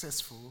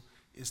successful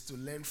is to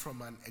learn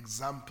from an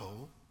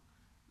example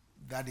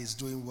that is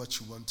doing what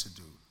you want to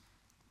do.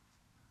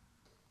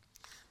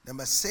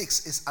 Number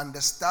 6 is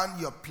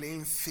understand your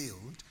playing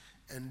field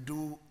and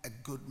do a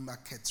good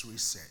market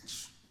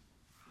research.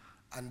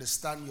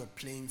 Understand your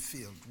playing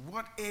field.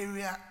 What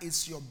area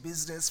is your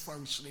business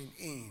functioning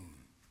in?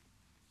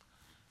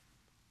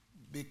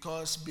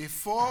 Because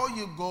before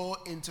you go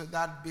into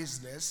that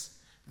business,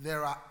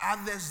 there are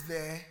others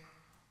there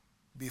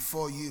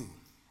before you.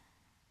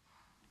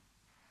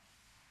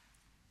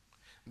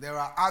 There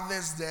are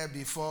others there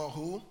before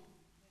who?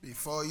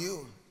 Before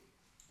you.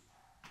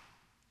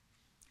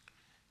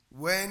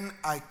 When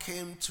I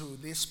came to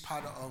this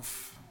part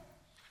of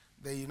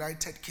the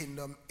United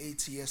Kingdom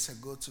 8 years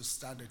ago to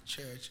start a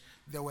church,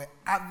 there were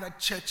other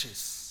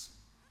churches.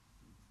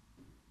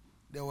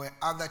 There were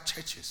other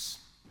churches.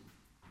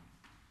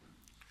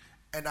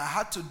 And I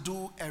had to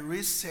do a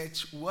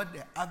research what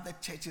the other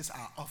churches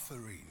are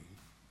offering.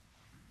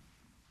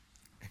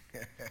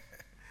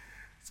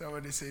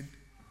 Somebody said,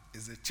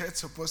 is the church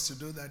supposed to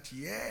do that?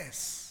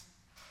 Yes.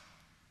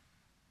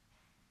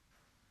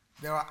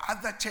 There are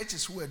other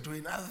churches who are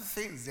doing other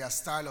things. Their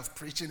style of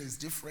preaching is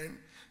different.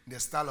 Their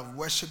style of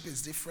worship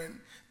is different.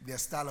 Their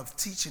style of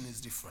teaching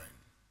is different.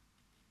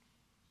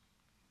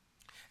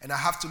 And I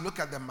have to look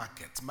at the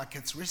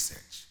market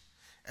research,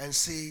 and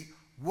see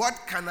what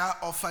can I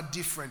offer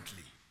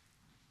differently.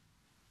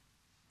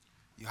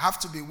 You have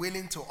to be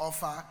willing to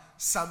offer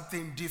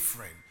something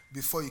different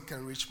before you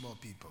can reach more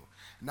people.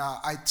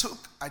 Now, I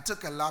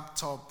took a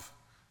laptop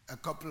a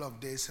couple of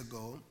days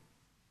ago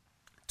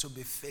to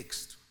be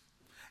fixed.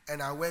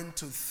 And I went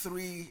to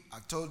I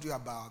told you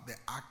about the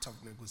act of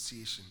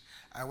negotiation.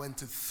 I went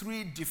to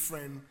 3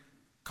 different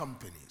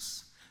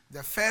companies.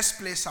 The first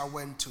place I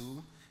went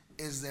to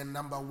is the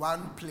number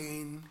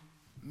 1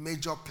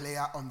 major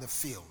player on the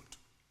field.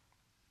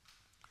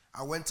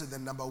 I went to the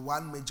number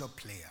 1 major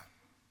player,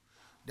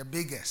 the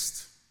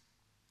biggest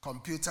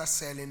computer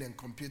selling and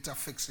computer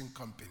fixing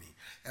company.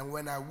 And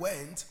when I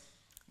went,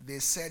 they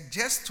said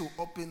just to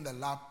open the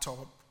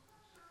laptop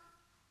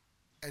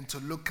and to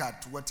look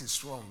at what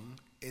is wrong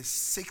is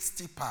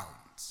 £60.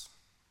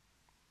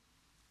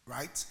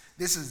 Right?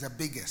 This is the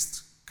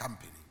biggest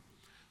company.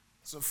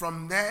 So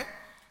from there,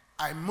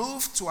 I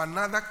moved to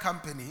another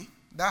company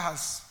that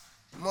has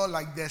more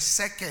like the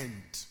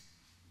second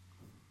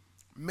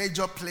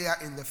major player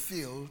in the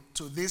field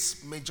to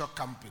this major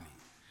company.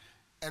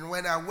 And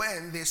when I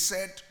went, they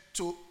said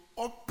to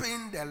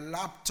open the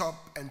laptop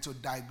and to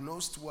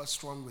diagnose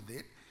what's wrong with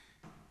it,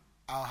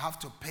 I'll have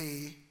to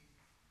pay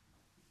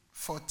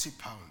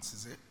 £40,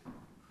 is it?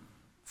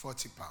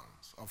 £40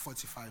 or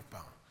 £45.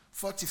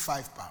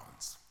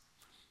 £45.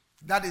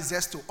 That is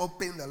just to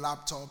open the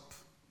laptop,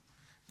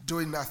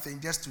 doing nothing,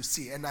 just to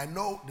see. And I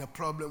know the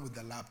problem with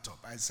the laptop.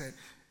 I said,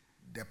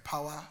 the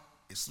power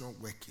is not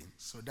working,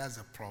 so that's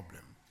a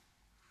problem.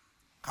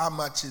 How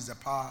much is the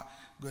power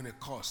going to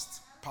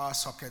cost? Power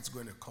socket's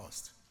going to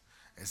cost?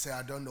 I said,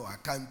 I don't know, I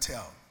can't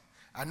tell.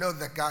 I know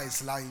the guy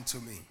is lying to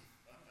me.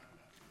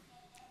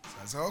 So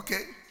I said,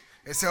 okay.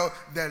 And so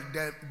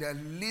the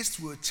least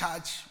we'll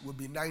charge will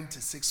be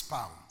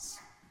 £96.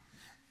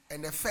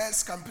 And the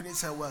first company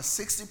said, well,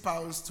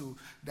 £60 to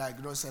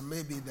diagnose, and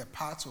maybe the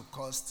parts will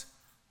cost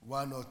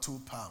 £1 or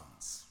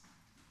 £2.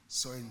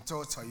 So in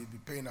total, you'll be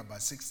paying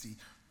about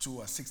 62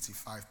 or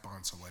 65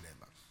 pounds or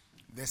whatever.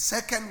 The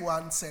second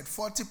one said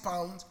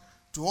 £40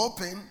 to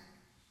open,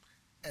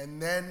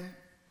 and then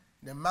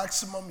the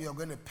maximum you're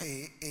going to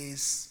pay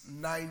is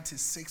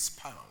 £96.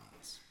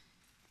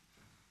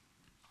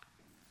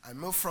 I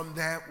moved from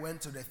there,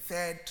 went to the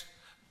third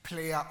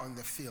player on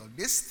the field.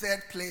 This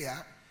third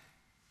player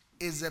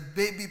is a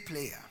baby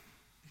player.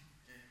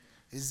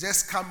 He's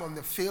just come on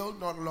the field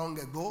not long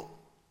ago.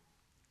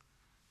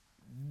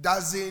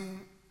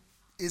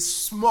 Is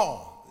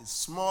small. It's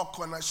small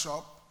corner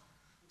shop,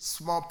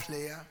 small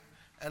player.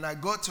 And I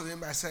go to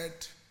him, I said,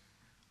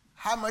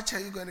 how much are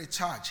you going to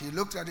charge? He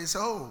looked at it and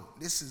said, oh,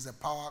 this is a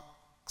power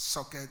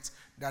socket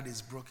that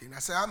is broken. I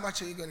said, how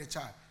much are you going to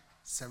charge?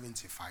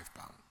 £75.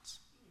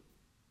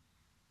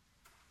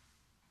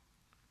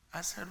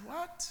 I said,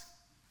 what?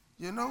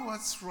 You know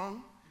what's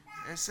wrong?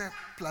 He said,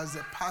 plus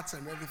the parts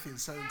and everything,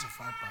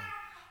 £75.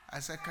 I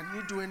said, can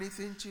you do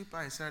anything cheaper?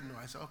 I said, no.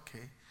 I said,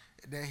 okay.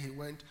 Then he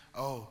went,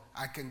 oh,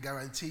 I can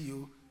guarantee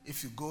you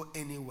if you go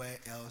anywhere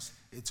else,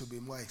 it will be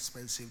more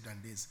expensive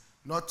than this.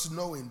 Not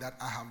knowing that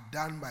I have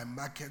done my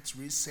market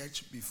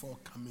research before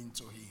coming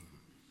to him.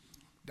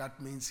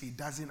 That means he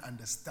doesn't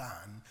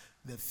understand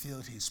the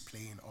field he's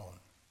playing on.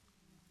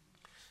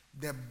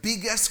 The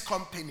biggest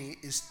company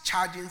is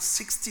charging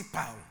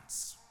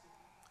 £60.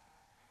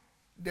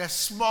 The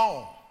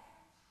small,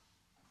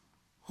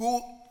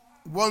 who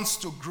wants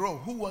to grow,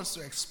 who wants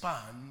to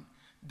expand,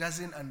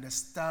 doesn't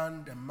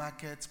understand the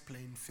market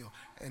playing field.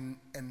 And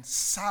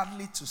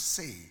sadly to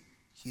say,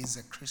 he's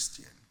a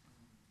Christian.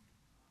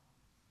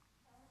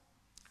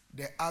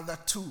 The other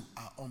 2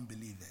 are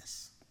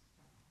unbelievers.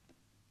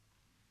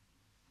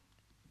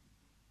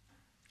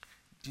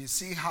 Do you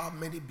see how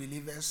many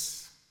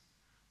believers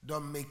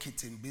don't make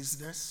it in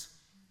business?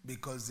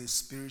 Because they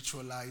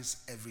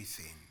spiritualize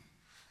everything.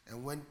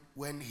 And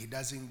when he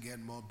doesn't get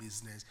more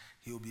business,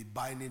 he'll be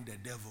binding the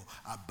devil.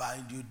 I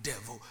bind you,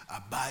 devil. I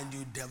bind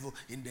you, devil.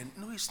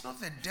 No, it's not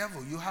the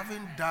devil. You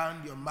haven't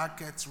done your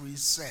market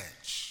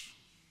research.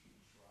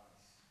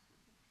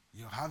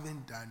 You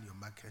haven't done your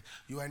market.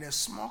 You are in a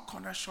small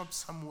corner shop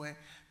somewhere.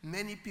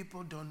 Many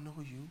people don't know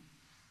you.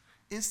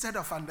 Instead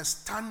of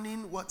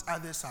understanding what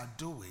others are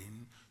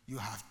doing, you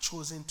have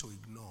chosen to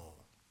ignore.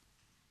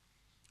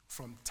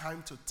 From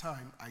time to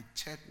time, I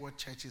check what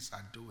churches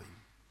are doing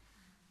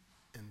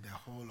in the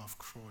whole of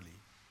Crawley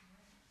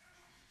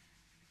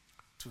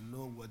to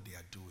know what they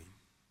are doing.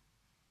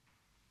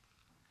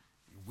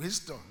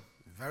 Wisdom,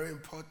 very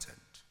important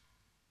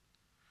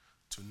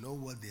to know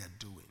what they are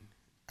doing.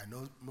 I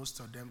know most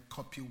of them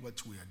copy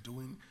what we are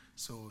doing,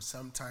 so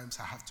sometimes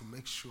I have to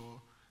make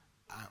sure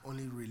I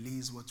only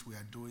release what we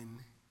are doing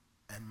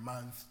a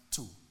month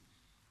too,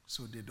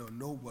 so they don't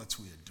know what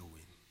we are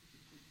doing.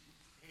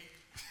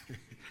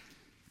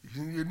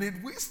 You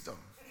need wisdom.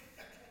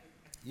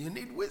 You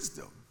need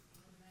wisdom.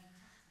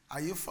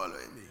 Are you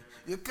following me?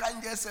 You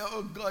can't just say,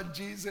 oh God,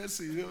 Jesus.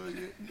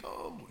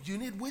 No, you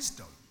need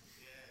wisdom.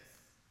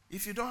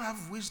 If you don't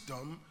have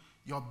wisdom,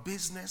 your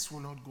business will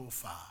not go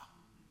far.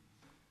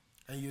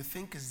 And you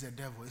think it's the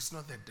devil. It's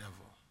not the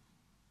devil.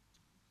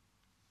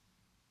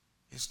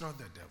 It's not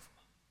the devil.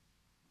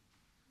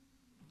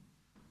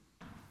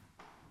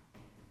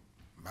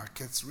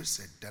 Markets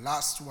research. The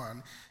last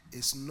one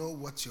is know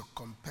what your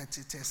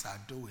competitors are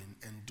doing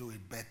and do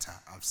it better.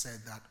 I've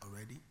said that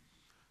already.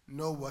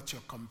 Know what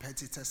your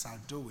competitors are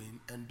doing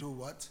and do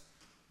what?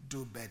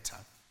 Do better.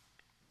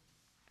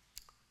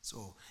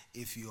 So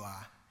if you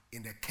are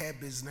in the care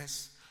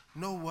business,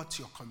 know what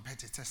your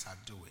competitors are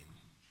doing.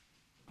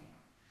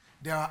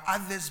 There are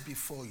others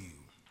before you.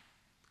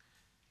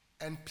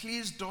 And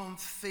please don't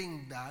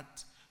think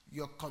that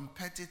your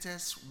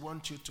competitors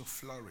want you to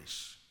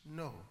flourish.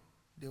 No,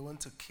 they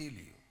want to kill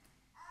you.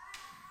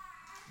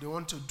 They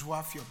want to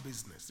dwarf your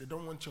business. They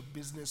don't want your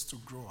business to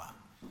grow up.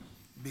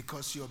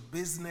 Because your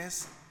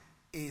business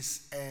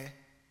is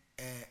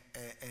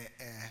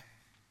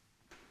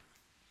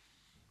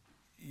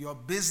your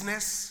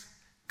business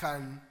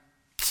can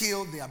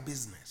kill their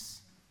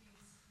business.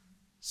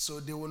 So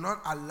they will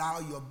not allow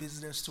your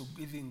business to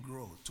even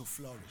grow, to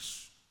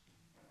flourish.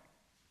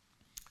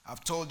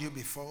 I've told you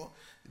before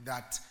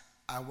that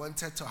I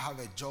wanted to have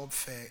a job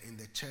fair in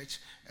the church,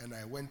 and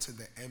I went to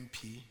the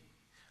MP.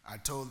 I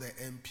told the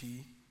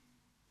MP,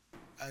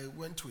 I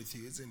went with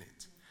you, isn't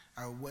it?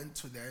 I went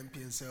to the MP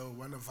and said, oh,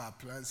 one of our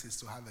plans is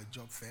to have a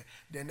job fair.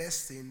 The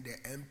next thing, the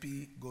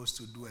MP goes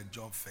to do a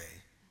job fair.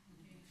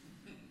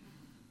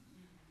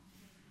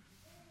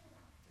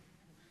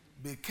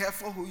 Be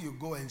careful who you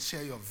go and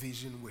share your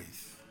vision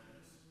with.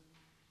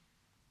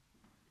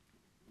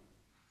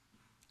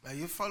 Are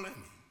you following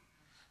me?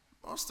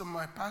 Most of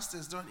my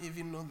pastors don't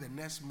even know the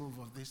next move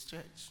of this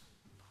church.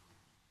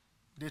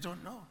 They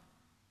don't know.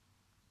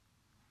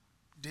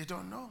 They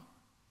don't know.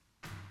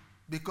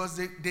 Because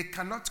they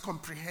cannot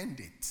comprehend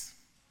it.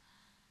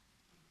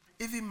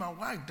 Even my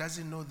wife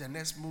doesn't know the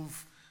next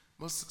move,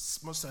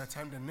 most of the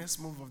time, the next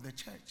move of the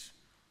church.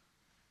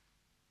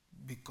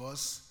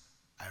 Because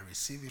I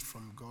receive it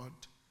from God.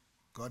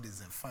 God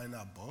is the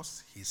final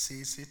boss. He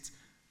says it.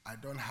 I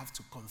don't have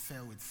to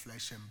confer with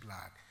flesh and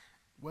blood.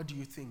 What do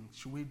you think?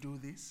 Should we do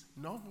this?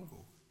 No.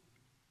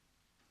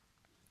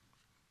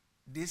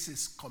 This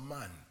is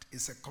command.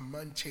 It's a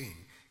command chain.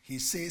 He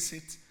says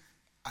it.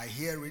 I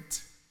hear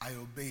it. I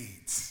obey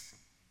it.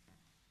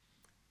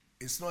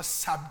 It's not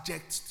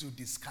subject to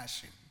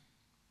discussion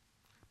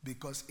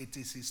because it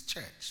is his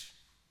church.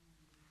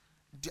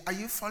 Are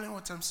you following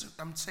what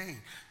I'm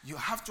saying? You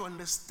have to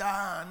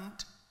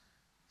understand,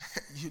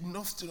 you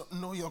have to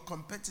know your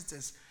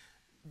competitors.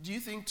 Do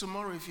you think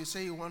tomorrow if you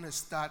say you want to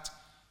start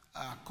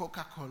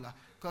Coca-Cola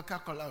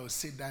will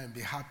sit down and be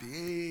happy?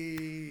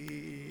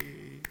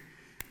 Hey,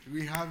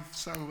 we have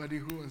somebody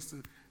who wants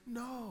to.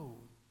 No.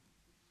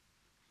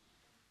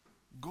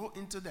 Go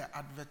into the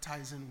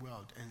advertising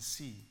world and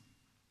see.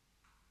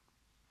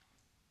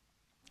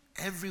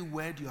 Every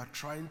word you are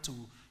trying to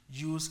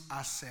use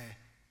as a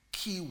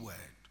keyword,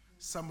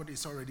 somebody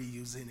is already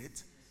using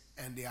it,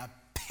 and they are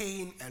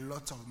paying a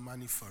lot of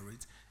money for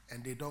it,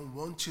 and they don't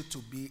want you to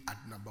be at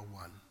number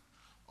one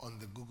on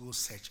the Google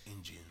search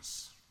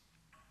engines.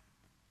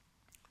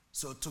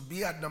 So to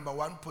be at number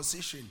one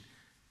position,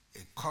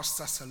 it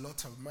costs us a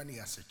lot of money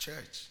as a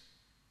church.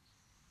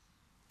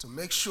 To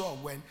make sure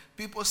when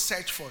people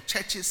search for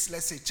churches,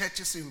 let's say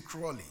churches in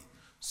Crawley,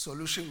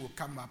 Solution will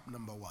come up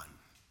number one.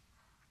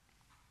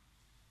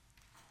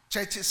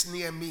 Churches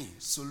near me,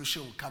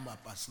 Solution will come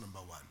up as number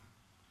one.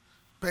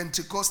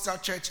 Pentecostal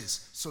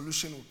churches,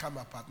 Solution will come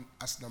up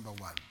as number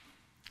one.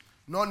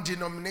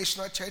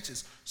 Non-denominational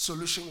churches,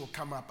 Solution will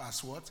come up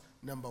as what?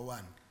 Number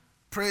one.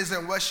 Praise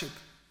and worship.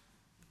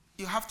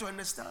 You have to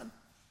understand.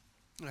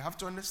 You have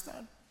to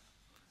understand.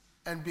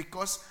 And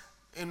because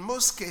in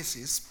most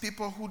cases,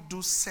 people who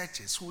do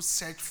searches, who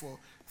search for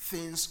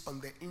things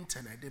on the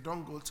internet, they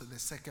don't go to the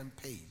second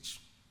page.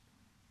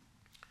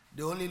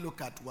 They only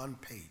look at one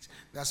page.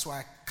 That's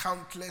why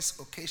countless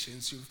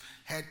occasions you've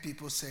heard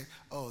people say,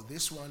 oh,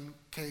 this one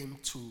came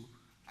to,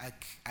 I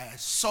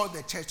saw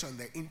the church on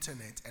the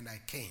internet and I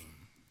came.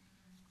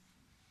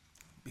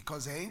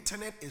 Because the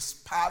internet is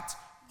part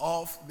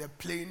of the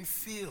playing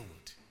field.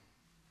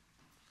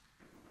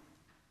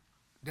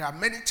 There are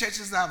many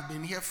churches that have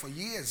been here for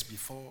years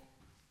before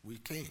we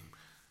came.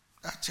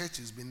 That church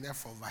has been there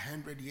for over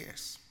 100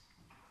 years.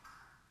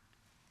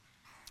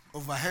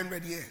 Over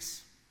 100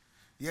 years.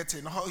 Yet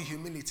in all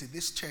humility,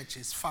 this church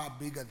is far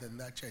bigger than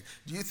that church.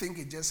 Do you think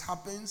it just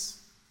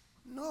happens?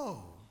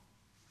 No.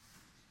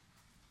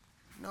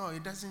 No,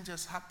 it doesn't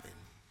just happen.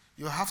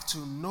 You have to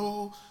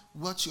know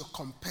what your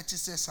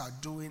competitors are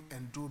doing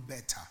and do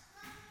better.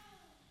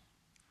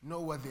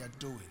 Know what they are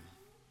doing.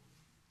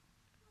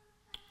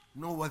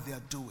 Know what they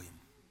are doing.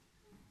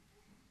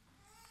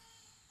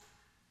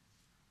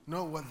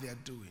 Know what they are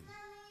doing.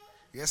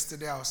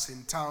 Yesterday I was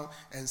in town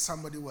and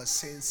somebody was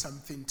saying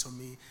something to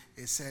me.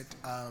 He said,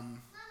 I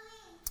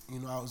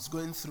was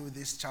going through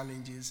these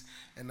challenges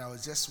and I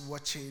was just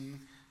watching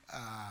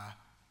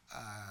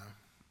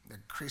the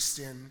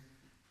Christian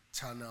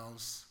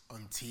channels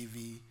on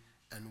TV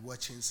and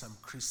watching some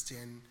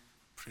Christian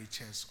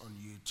preachers on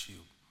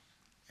YouTube.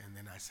 And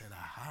then I said,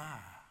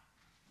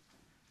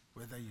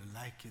 whether you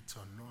like it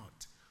or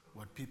not,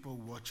 what people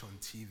watch on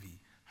TV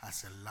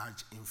has a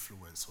large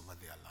influence over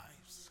their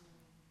lives.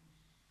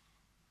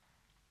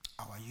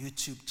 Our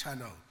YouTube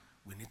channel,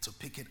 we need to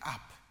pick it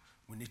up.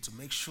 We need to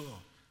make sure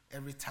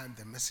every time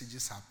the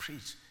messages are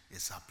preached,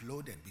 it's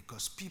uploaded,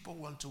 because people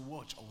want to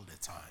watch all the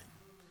time.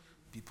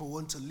 People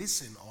want to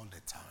listen all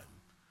the time.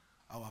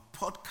 Our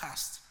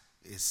podcast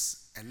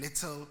is a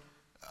little,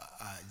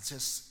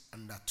 just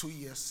under 2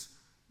 years,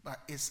 but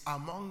it's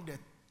among the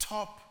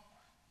top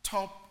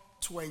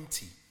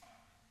 20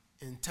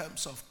 in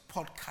terms of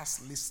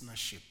podcast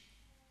listenership.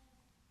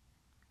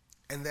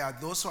 And there are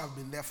those who have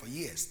been there for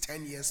years,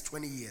 10 years,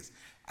 20 years.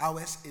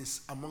 Ours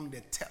is among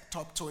the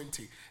top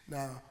 20.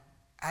 Now,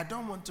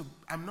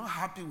 I'm not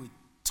happy with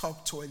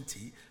top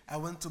 20. I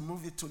want to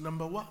move it to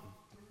number 1.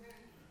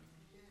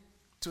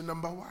 To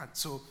number 1.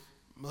 So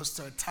most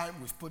of the time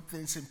we've put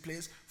things in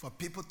place for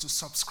people to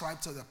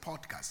subscribe to the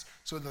podcast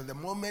so that the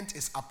moment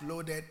it's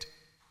uploaded,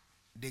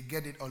 they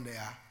get it on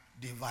their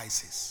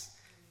devices.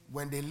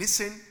 When they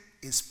listen,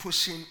 it's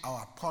pushing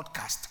our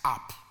podcast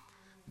up.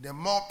 The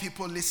more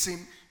people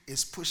listen,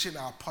 it's pushing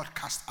our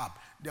podcast up.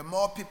 The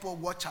more people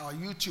watch our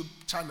YouTube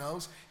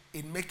channels,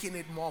 it's making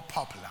it more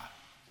popular.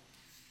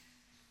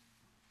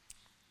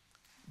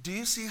 Do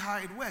you see how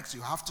it works?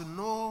 You have to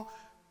know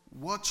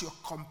what your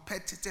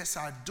competitors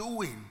are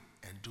doing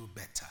and do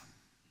better.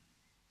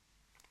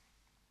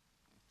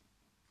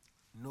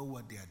 Know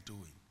what they are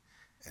doing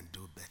and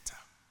do better.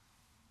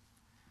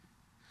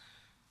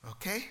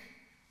 Okay?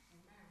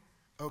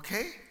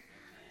 Okay?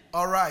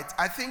 All right.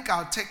 I think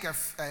I'll take a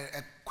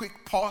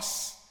quick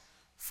pause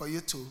for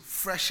you to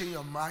freshen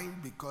your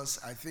mind, because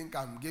I think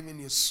I'm giving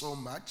you so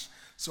much.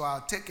 So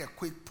I'll take a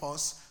quick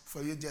pause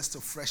for you just to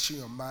freshen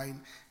your mind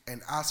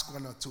and ask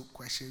 1 or 2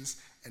 questions,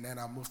 and then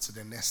I'll move to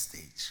the next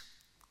stage.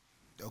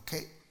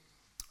 Okay?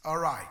 All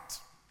right.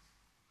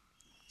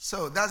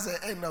 So that's the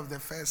end of the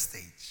first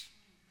stage.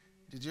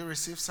 Did you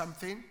receive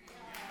something?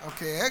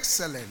 Okay,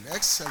 excellent. We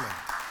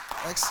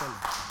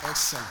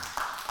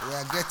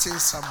are getting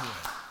somewhere.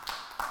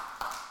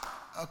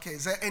 Okay,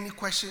 is there any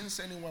questions?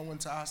 Anyone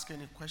want to ask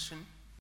any question?